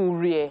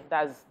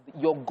 that's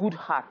your good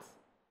heart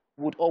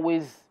would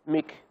always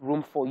make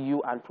room for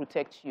you and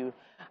protect you.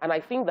 And I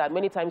think that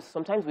many times,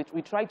 sometimes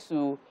we try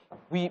to,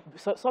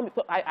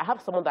 I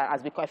have someone that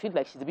has become, I feel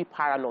like she's a bit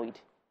paranoid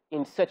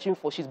in searching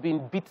for, she's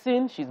been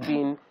beaten,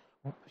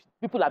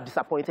 people have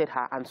disappointed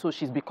her, and so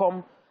she's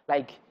become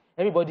like,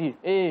 everybody,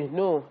 hey,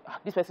 no,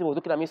 this person was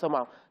looking at me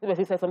somehow. This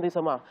person said something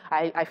somehow.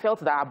 I felt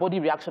that her body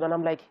reaction, and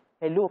I'm like,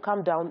 hello,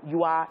 calm down.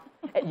 You are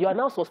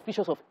now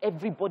suspicious of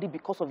everybody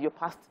because of your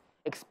past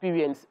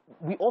experience.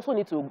 We also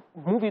need to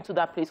move into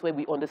that place where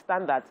we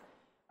understand that,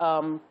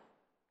 I'll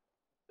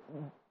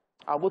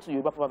go to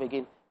Yoruba proverb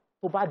again.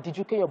 That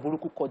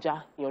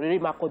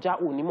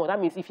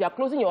means if you are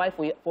closing your eye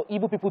for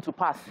evil people to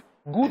pass,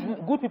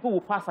 good people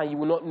will pass and you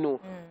will not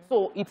know.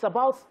 So it's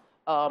about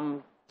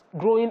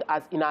growing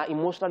in our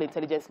emotional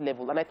intelligence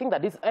level. And I think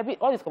that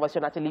all this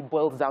conversation actually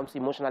boils down to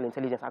emotional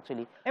intelligence,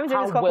 actually.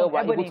 How well we're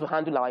able to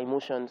handle our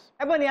emotions.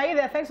 Ebony, are you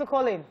there? Thanks for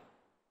calling.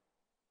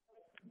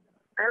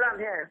 Hello, I'm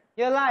here.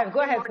 You're live. Go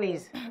ahead,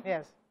 please.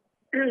 Yes.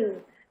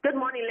 Good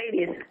morning,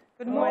 ladies.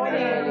 Good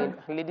morning.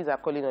 Ladies are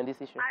calling on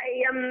this issue.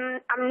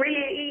 I'm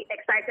really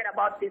excited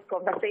about this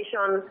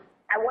conversation.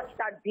 I watched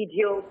that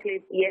video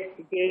clip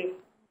yesterday.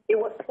 It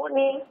was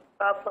funny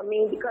for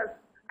me because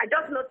I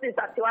just noticed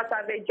that Tiwa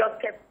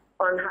just kept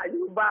on her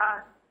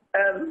Yoruba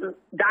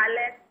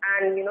dialect,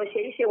 and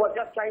Seyi Shay was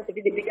just trying to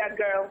be the bigger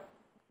girl,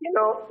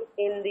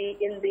 in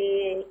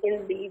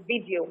the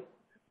video.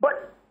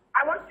 But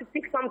I want to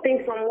pick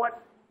something from what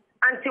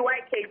Auntie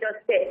YK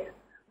just said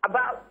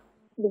about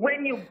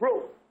when you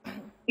grow.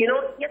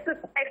 You're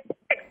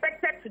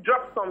expected to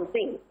drop some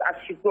things as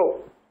you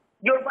grow.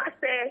 Yoruba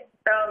say,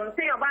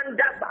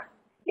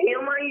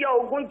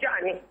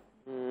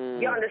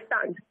 you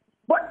understand?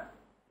 But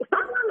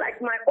someone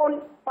like my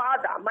own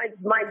father,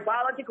 my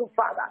biological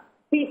father,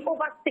 he's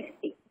over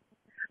 60.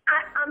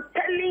 I'm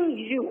telling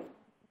you,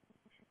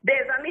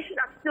 there's an issue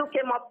that still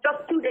came up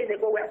just 2 days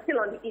ago. We're still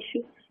on the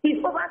issue.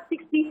 He's over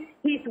 60.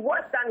 He's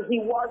worse than he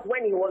was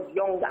when he was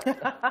younger.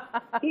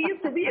 He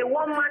used to be a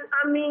one-man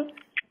army.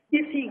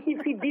 If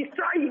he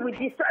destroy, he will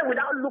destroy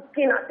without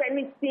looking at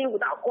anything,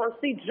 without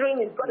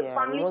considering his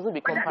family. He wasn't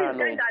become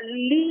paranoid.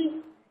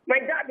 My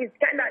dad is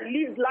kind of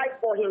lives life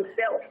for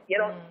himself.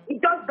 He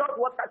just does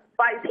what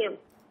satisfies him,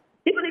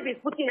 even if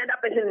he's putting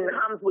another person in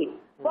harm's way.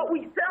 But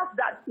we felt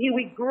that he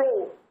will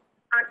grow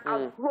and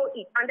outgrow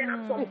it, and then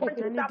at some point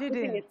he will start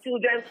putting his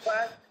children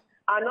first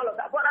and all of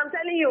that. But I'm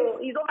telling you,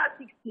 he's over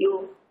 60.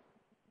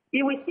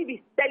 he will still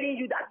be telling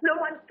you that no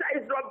one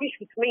tries rubbish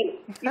with me.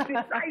 If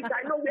it's right,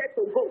 I know where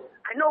to go.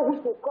 I know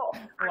who to call.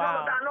 And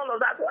all of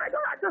that. So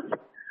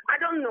I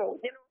don't know,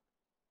 you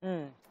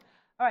know.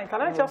 All right.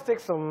 Can I just take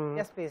some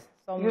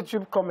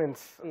YouTube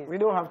comments? Please. We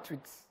don't have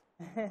tweets.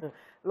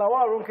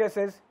 Lawa Ronke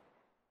says,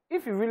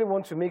 if you really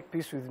want to make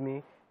peace with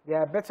me, there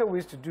are better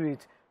ways to do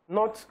it.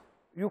 Not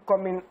you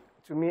coming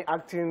to me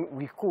acting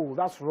we cool.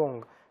 That's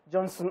wrong.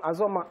 Johnson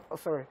Azoma,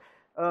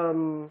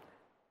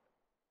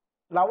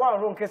 Lawa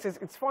Ronke says,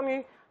 it's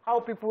funny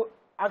how people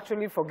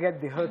actually forget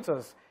they hurt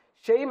us.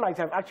 Shay might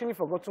have actually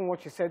forgotten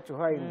what she said to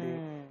her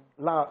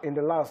in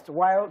the last,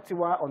 while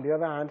Tiwa, on the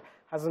other hand,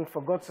 hasn't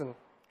forgotten.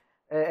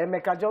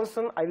 Emeka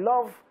Johnson, I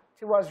love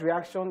Tiwa's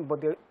reaction,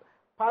 but the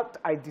part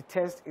I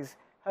detest is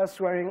her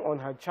swearing on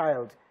her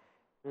child.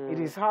 It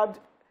is hard.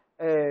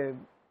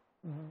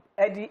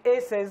 Eddie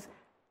A says,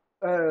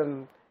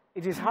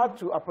 it is hard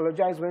to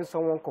apologize when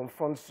someone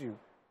confronts you.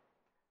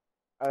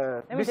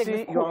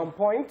 BC, you're on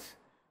point.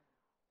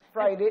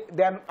 Friday,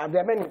 there are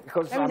many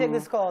because let me take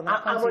this call.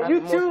 I'm on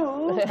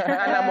YouTube and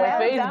I'm on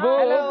Facebook.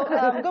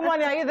 Hello, good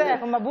morning. Are you there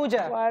from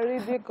Abuja? Well, I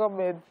read the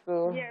comments.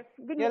 So. Yes,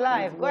 good You're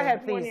morning. live. Go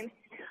ahead, please. Morning.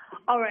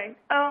 All right.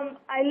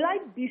 I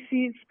like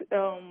BC's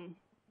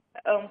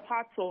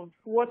part of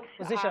what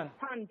position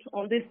her stand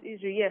on this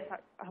issue. Yes,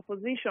 her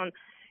position.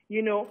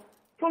 You know,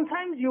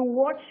 sometimes you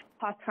watch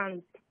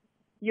patterns,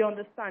 you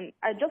understand.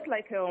 I just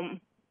like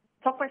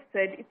Tokwe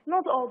said, it's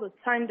not all the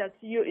time that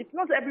it's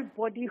not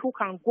everybody who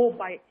can go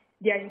by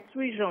their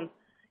intuition,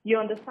 you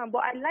understand.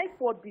 But I like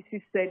what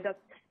BC said, that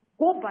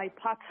go by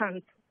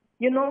patterns.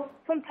 You know,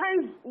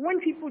 sometimes when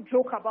people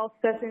joke about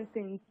certain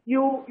things,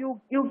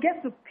 you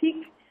get to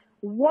pick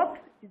what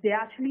they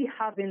actually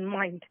have in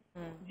mind.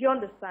 Do you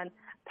understand?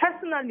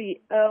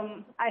 Personally,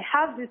 I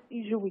have this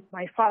issue with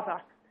my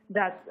father,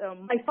 that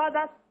my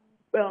father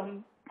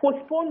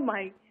postponed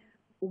my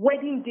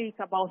wedding date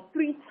about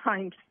 3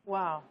 times.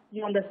 Wow.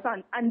 You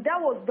understand? And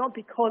that was not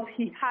because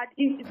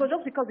it was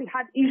just because he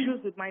had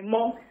issues with my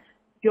mom.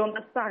 You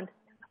understand?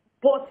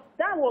 But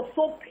that was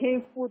so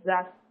painful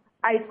that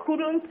I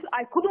couldn't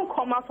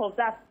come out of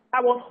that.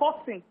 I was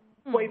hurting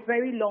for a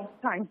very long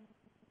time.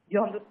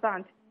 You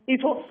understand?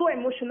 It was so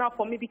emotional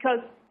for me because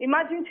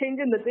imagine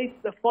changing the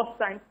date the first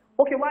time.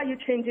 Okay, why are you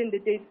changing the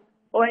date?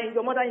 Or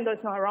your mother-in-law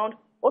is not around.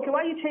 Okay,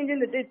 why are you changing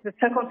the date the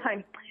second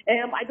time?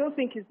 I don't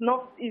think it's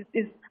not.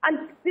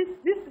 And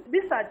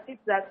these are dates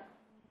that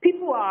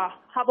people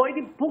have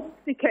already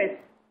booked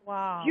tickets.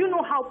 Wow. You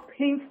know how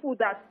painful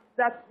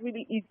that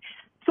really is.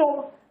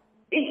 So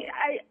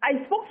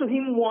I spoke to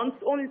him once,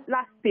 only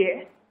last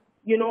year,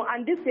 you know,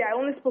 and this year I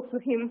only spoke to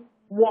him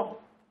once.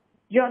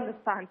 You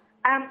understand?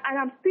 And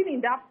I'm still in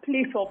that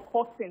place of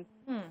hurting.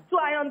 So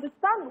I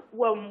understand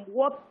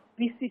what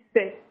BC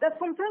said, that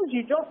sometimes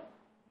you just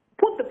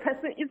put the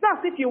person, it's not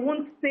as if you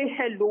won't say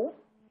hello,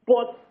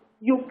 but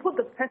you put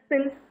the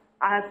person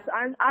as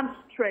an arm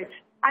stretch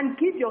and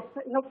give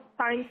yourself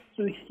time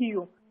to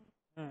heal.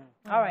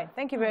 All right.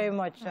 Thank you very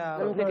much.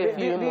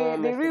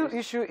 The real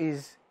issue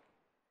is,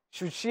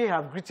 should she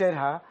have greeted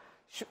her?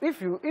 If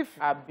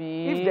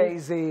there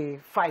is a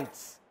fight,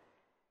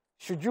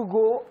 should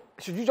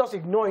you just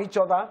ignore each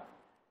other?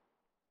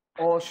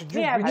 Or should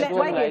you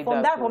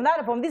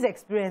from this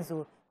experience,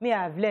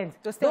 I've learned.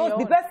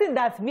 The person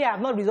that I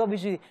have not resolved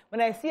issue,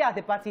 when I see her at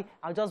the party,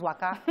 I'll just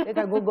walk her. Let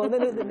her go.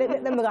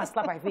 Let me go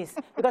slap my face.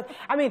 Because,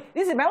 I mean,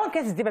 my own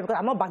case is different because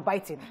I'm not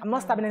backbiting. I'm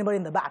not stabbing anybody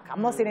in the back.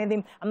 I'm not saying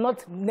anything. I'm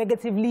not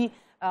negatively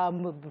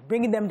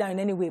bringing them down in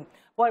any way.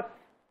 But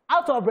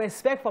out of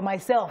respect for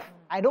myself,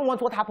 I don't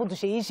want what happened to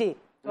Seyi Shay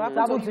to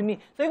happen to me.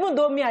 So even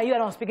though me and you are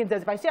not speaking to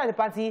us, if I see her at the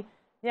party,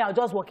 I'll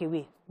just walk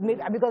away.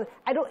 Because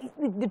I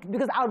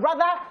would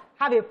rather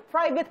have a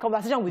private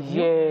conversation with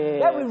you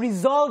where we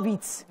resolve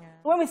it. So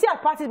when we see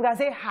at parties, we can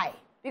say hi.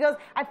 Because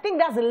I think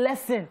that's a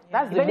lesson.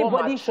 If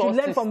anybody should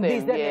learn from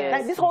this.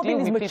 Like, this whole thing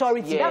is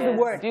maturity. That's the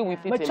word.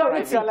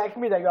 Maturity. You're like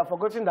me, that you have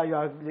forgotten that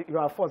you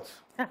are fault.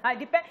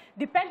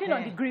 Depending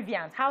on the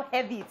grievance, how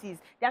heavy it is.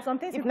 There are some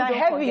things if not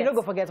heavy, you don't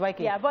go forget. Why?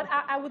 Yeah, but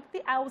I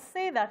would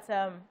say that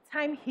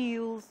time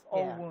heals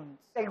all wounds.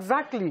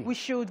 Exactly. We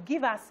should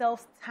give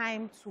ourselves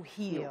time to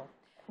heal.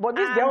 But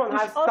this girl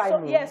has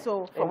time. Yes,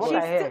 so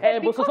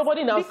so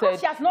somebody now said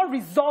she has not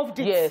resolved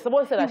it. Yeah,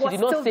 someone said that she did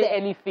not say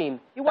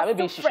anything. That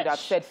maybe she should have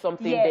said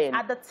something then.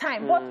 At the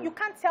time. But you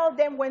can't tell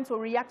them when to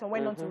react and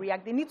when not to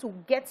react. They need to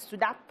get to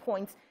that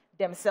point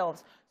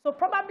themselves. So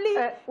probably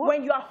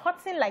when you are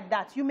hurting like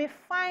that, you may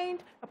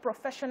find a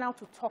professional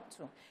to talk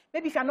to.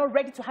 Maybe if you're not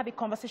ready to have a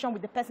conversation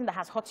with the person that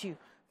has hurt you,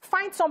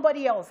 find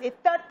somebody else, a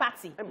third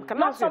party.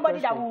 Not somebody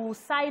that will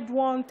side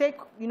one,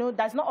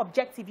 that's not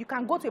objective. You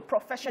can go to a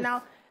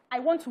professional. I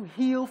want to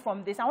heal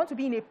from this. I want to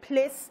be in a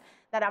place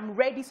that I'm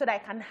ready so that I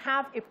can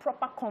have a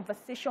proper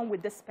conversation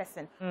with this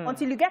person.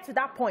 Until you get to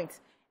that point,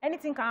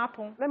 anything can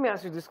happen. Let me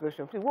ask you this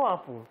question, please. What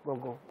happened,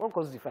 Gogo? What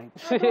caused the fight?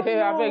 I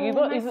beg,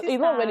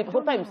 it's not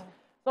really.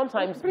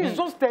 Sometimes. Please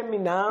just tell me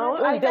now.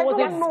 There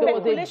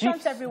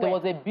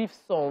was a beef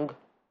song.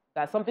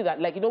 That's something that,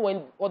 like,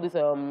 when all this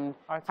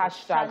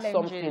hashtag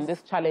something,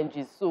 these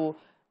challenges. So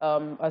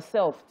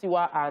herself,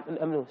 Tiwa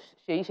and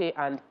Seyi Shay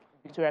and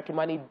Victoria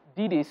Kimani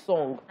did a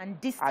song and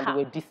they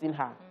were dissing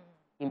her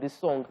in the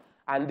song,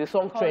 and the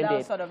song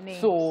trended. Sort of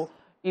so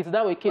it's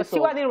now a case of...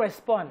 Tiwa didn't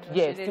respond.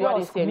 Yes, Tiwa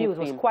didn't say anything. It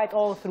was quite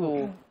all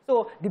through.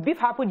 So the beef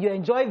happened, you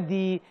enjoyed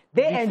they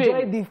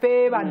enjoyed the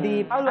fame and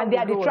and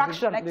their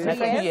detraction. Like 2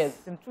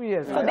 years. In 2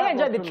 years. So they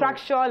enjoyed the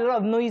traction, a lot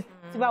of noise.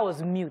 Tiwa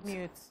was mute.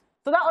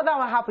 So that other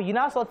one happened. You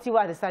now saw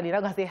Tiwa at the side. You're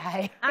not going to say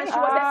hi. And she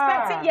was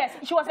expecting, yes,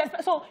 she was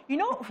expecting. So, you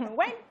know,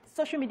 when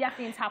social media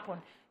things happen,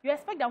 you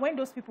expect that when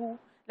those people,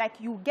 like,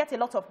 you get a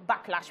lot of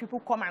backlash, people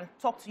come and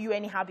talk to you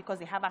anyhow because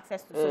they have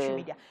access to social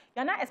media.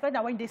 You're not expecting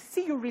that when they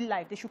see you real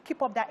life, they should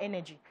keep up that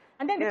energy.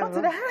 And then they come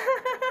to the...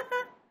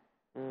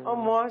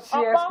 She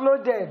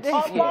exploded.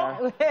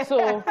 Yeah.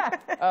 So,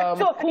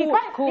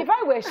 if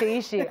I were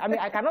Seyi Shay, I mean,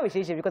 I cannot be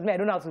Seyi Shay because I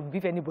don't know how to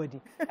beef anybody.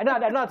 I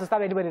don't know how to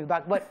stab anybody in the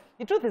back. But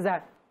the truth is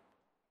that,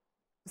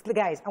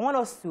 guys, I want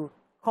us to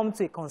come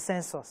to a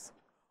consensus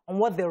on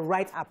what the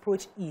right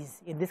approach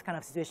is in this kind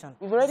of situation.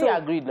 We've already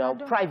agreed now.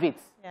 Private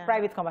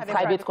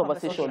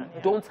conversation.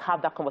 Yeah. Don't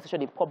have that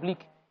conversation in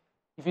public.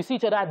 If you see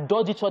each other,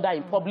 dodge each other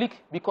in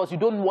public because you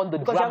don't want the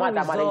drama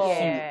that might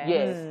ensue.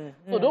 Yes.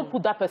 So don't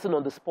put that person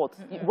on the spot,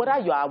 whether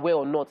you are aware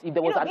or not. If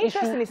there was an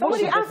issue,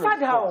 she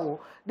answered her.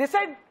 They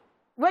said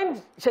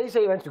when Seyi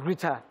Shay went to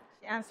greet her,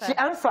 she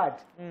answered.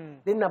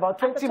 Then about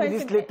 20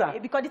 minutes later.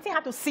 Because the thing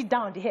had to sit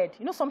down on the head.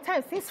 You know,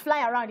 sometimes things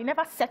fly around, it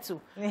never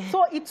settle.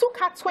 So it took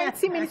her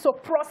 20 minutes to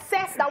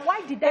process that.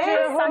 Why did they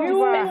answer this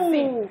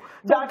person?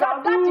 To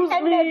gather the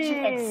energy.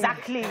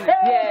 Exactly.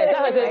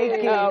 Yeah,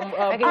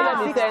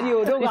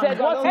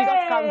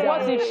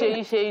 what if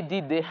Seyi Shay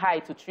did the high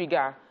to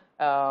trigger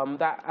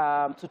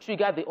to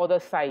trigger the other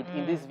side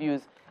in these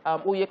views?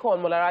 Oyeko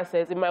Molara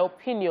says, in my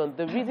opinion,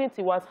 the reason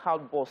Tiwa's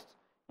outburst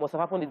must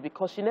have happened is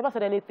because she never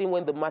said anything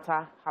when the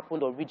matter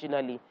happened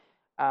originally.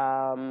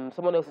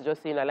 Someone else is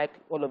just saying, I like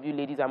all of you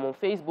ladies. I'm on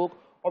Facebook.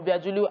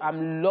 Obiajulu,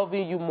 I'm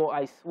loving you more,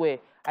 I swear.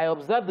 I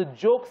observe the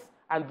jokes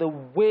and the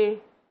way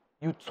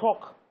you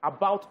talk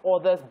about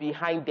others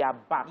behind their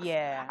backs.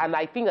 Yeah. And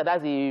I think that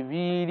that's a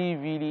really,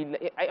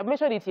 really... I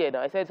mentioned it here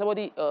now. I said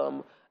somebody,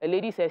 a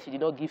lady said she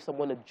did not give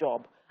someone a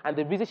job. And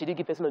the reason she didn't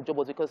give person a job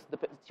was because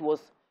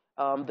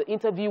the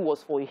interview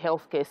was for a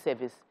healthcare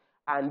service.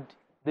 And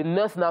the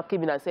nurse now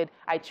came in and said,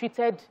 I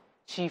treated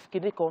Chief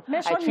Kiniko,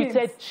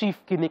 Chief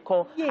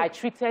Kiniko, I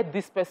treated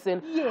this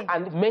person,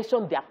 and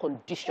mentioned their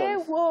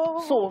conditions.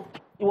 So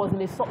it was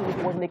in a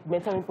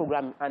mentoring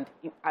program, and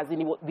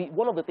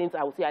one of the things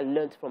I would say I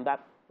learned from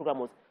that program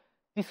was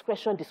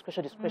discretion.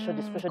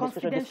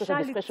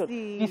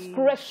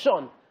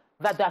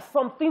 That there are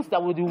some things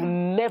that will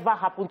never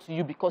happen to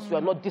you because you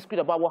are not discreet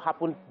about what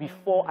happened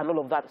before and all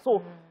of that.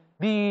 So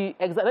the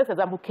next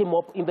example came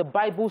up in the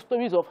Bible,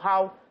 stories of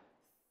how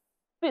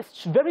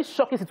this very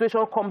shocking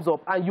situation comes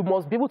up and you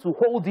must be able to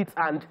hold it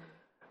and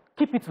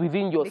keep it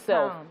within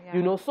yourself. Calm,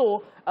 you know,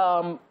 so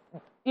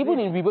even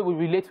in Rivalry,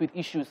 we relate with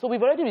issues. So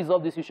we've already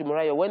resolved this issue,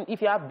 Mariah.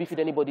 If you have beef with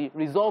anybody,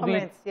 resolve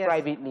it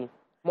privately.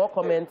 More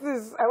comments.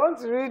 I want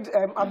to read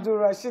Abdul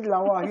Rashid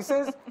Lawal. He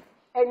says,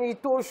 "Ẹni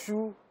tó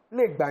ṣu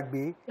lè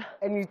gbàgbé,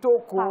 ẹni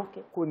tó kó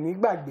kò ní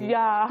gbàgbé."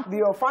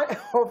 The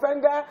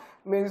offender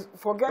may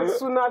forget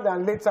sooner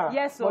than later,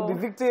 but the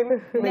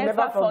victim may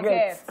never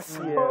forget.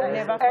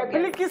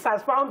 Bilikis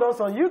has found us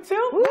on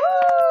YouTube.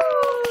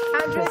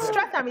 Andrew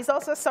Stratham is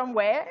also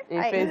somewhere.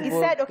 He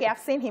said, okay, I've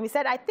seen him. He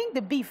said, I think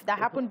the beef that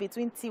happened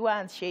between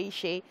Tiwa and Seyi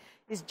Shay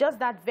is just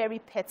that very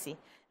petty.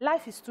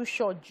 Life is too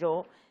short,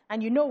 Joe.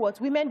 And you know what?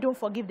 Women don't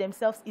forgive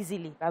themselves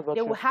easily.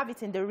 They will have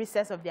it in the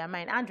recess of their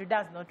mind. Andrew,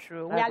 that's not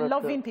true. We are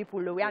loving people.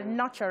 We are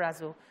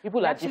nurturers.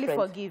 People actually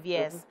forgive,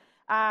 yes.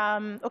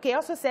 Okay, he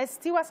also says,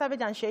 Tiwa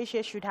Savage and Seyi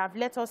Shay should have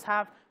let us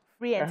have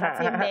free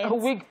entertainment.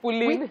 Wig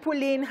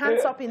pulling,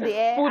 hands up in the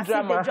air, as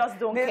if they just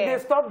don't care. They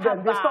stopped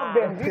them.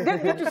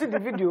 Did you see the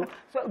video?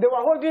 So they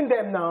were holding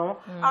them now.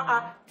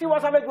 Tiwa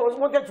Savage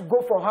wanted to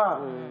go for her,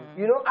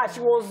 you know, as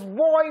she was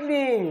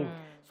boiling.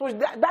 So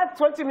that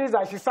 20 minutes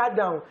that she sat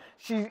down,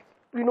 she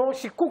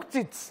cooked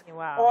it.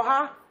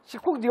 Wow. She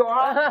cooked the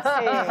oha.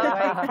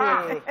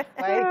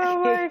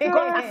 She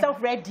got herself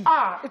ready.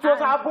 It was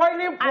her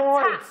boiling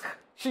point.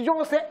 She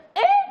just said,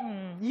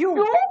 you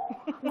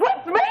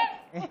with me?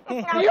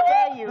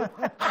 You.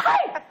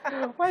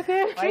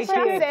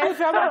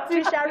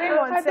 Trisha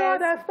Raymond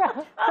says,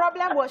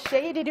 problem was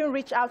Seyi didn't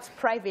reach out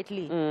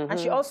privately. And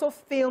she also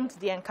filmed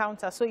the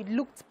encounter, so it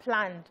looked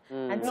planned.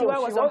 And Tiwa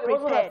was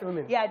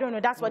unprepared. Yeah, I don't know.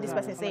 That's what this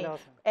person is saying.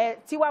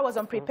 Tiwa was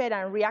unprepared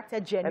and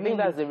reacted genuinely. I think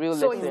that's the real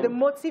lesson. So it's the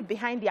motive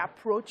behind the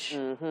approach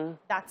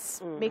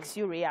that makes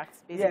you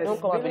react, basically. Yes. Don't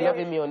come and be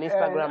loving me on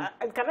Instagram.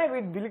 Can I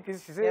read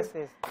Bilikis? She says,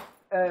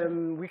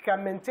 we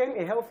can maintain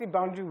a healthy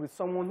boundary with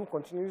someone who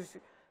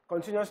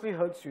continuously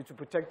hurts you to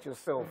protect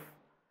yourself.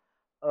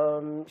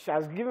 She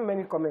has given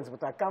many comments,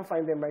 but I can't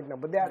find them right now.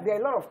 But there are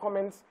a lot of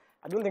comments.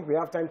 I don't think we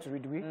have time to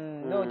read, do we?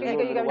 No,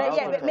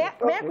 may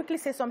I quickly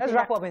say something? Let's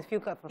wrap up in a few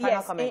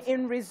final comments.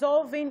 In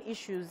resolving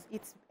issues,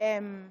 it's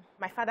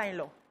my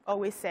father-in-law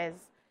always says,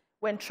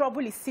 when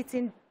trouble is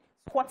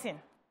squatting,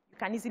 you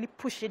can easily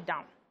push it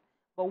down.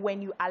 But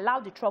when you allow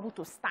the trouble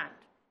to stand,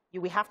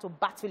 you will have to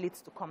battle it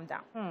to come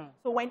down.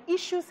 So when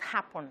issues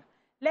happen,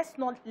 let's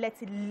not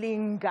let it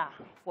linger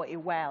for a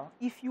while.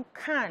 If you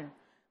can,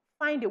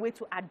 find a way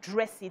to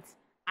address it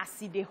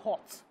as it is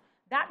hot.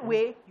 That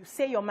way, you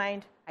say your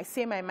mind, I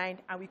say my mind,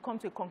 and we come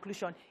to a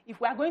conclusion.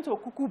 If we are going to a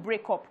cuckoo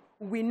breakup,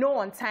 we know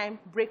on time,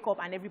 break up,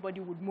 and everybody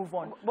would move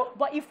on.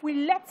 But if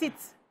we let it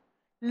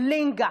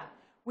linger,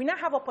 we now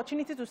have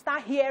opportunity to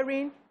start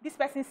hearing, this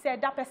person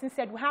said, that person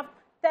said. We have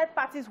third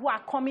parties who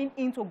are coming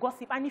in to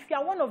gossip. And if you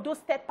are one of those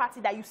third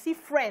parties that you see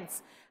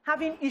friends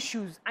having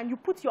issues, and you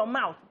put your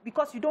mouth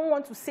because you don't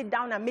want to sit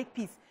down and make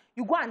peace,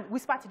 you go and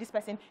whisper to this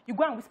person, you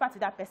go and whisper to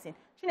that person.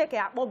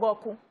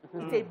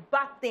 It's a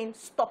bad thing,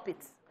 stop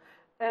it.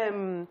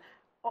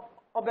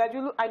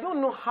 Obiajulu, I don't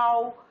know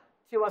how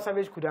Tiwa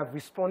Savage could have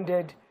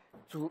responded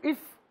to if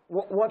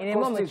what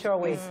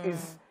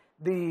is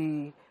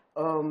the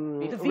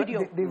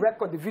video, the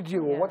record, the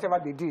video, or whatever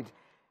they did.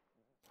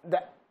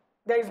 That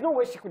there is no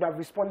way she could have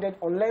responded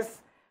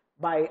unless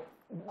by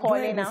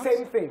calling doing the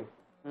same thing.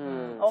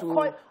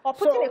 Or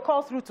putting a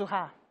call through to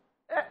her.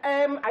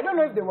 I don't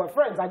know if they were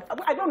friends.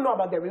 I don't know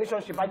about their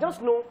relationship. I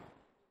just know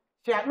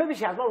maybe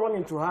she has not run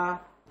into her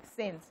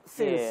since.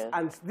 Yeah.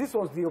 And this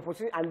was the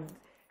opportunity. And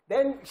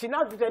then she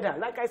now greeted her.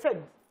 Like I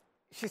said,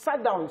 she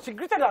sat down. She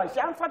greeted her. She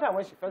answered her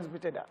when she first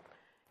greeted her.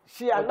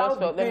 She allowed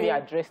let me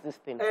address this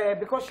thing.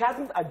 Because she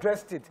hasn't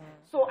addressed it.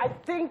 So I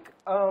think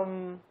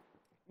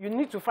you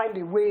need to find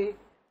a way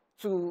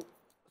to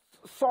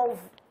solve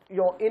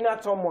your inner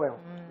turmoil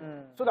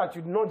so that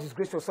you do not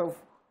disgrace yourself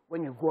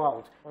when you go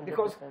out. 100%.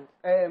 Because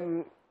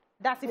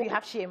that's if you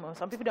have shame. Or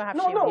some people don't have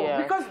shame. No,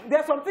 because there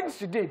are some things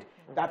she did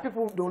that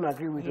people don't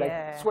agree with,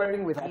 like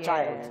swearing with her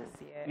child.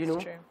 You know,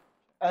 true.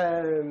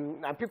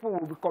 And people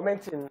will be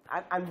commenting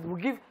and will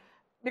give,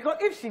 because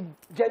if she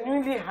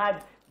genuinely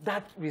had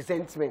that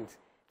resentment,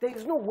 there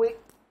is no way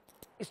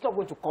it's not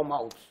going to come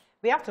out.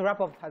 We have to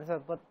wrap up,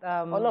 but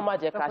you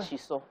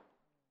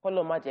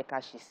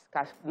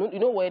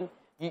know when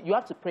you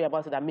have to pray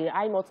about it, that may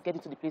I not get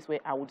into the place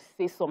where I would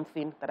say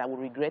something that I will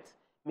regret.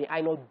 May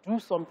I not do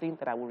something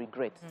that I will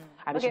regret.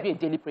 And it should be a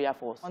daily prayer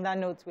for us. On that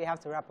note, we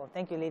have to wrap up.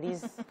 Thank you,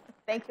 ladies.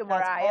 Thank you,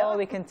 Mariah. That's all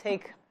we can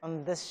take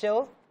on this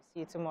show. See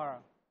you tomorrow.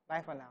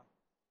 Bye for now.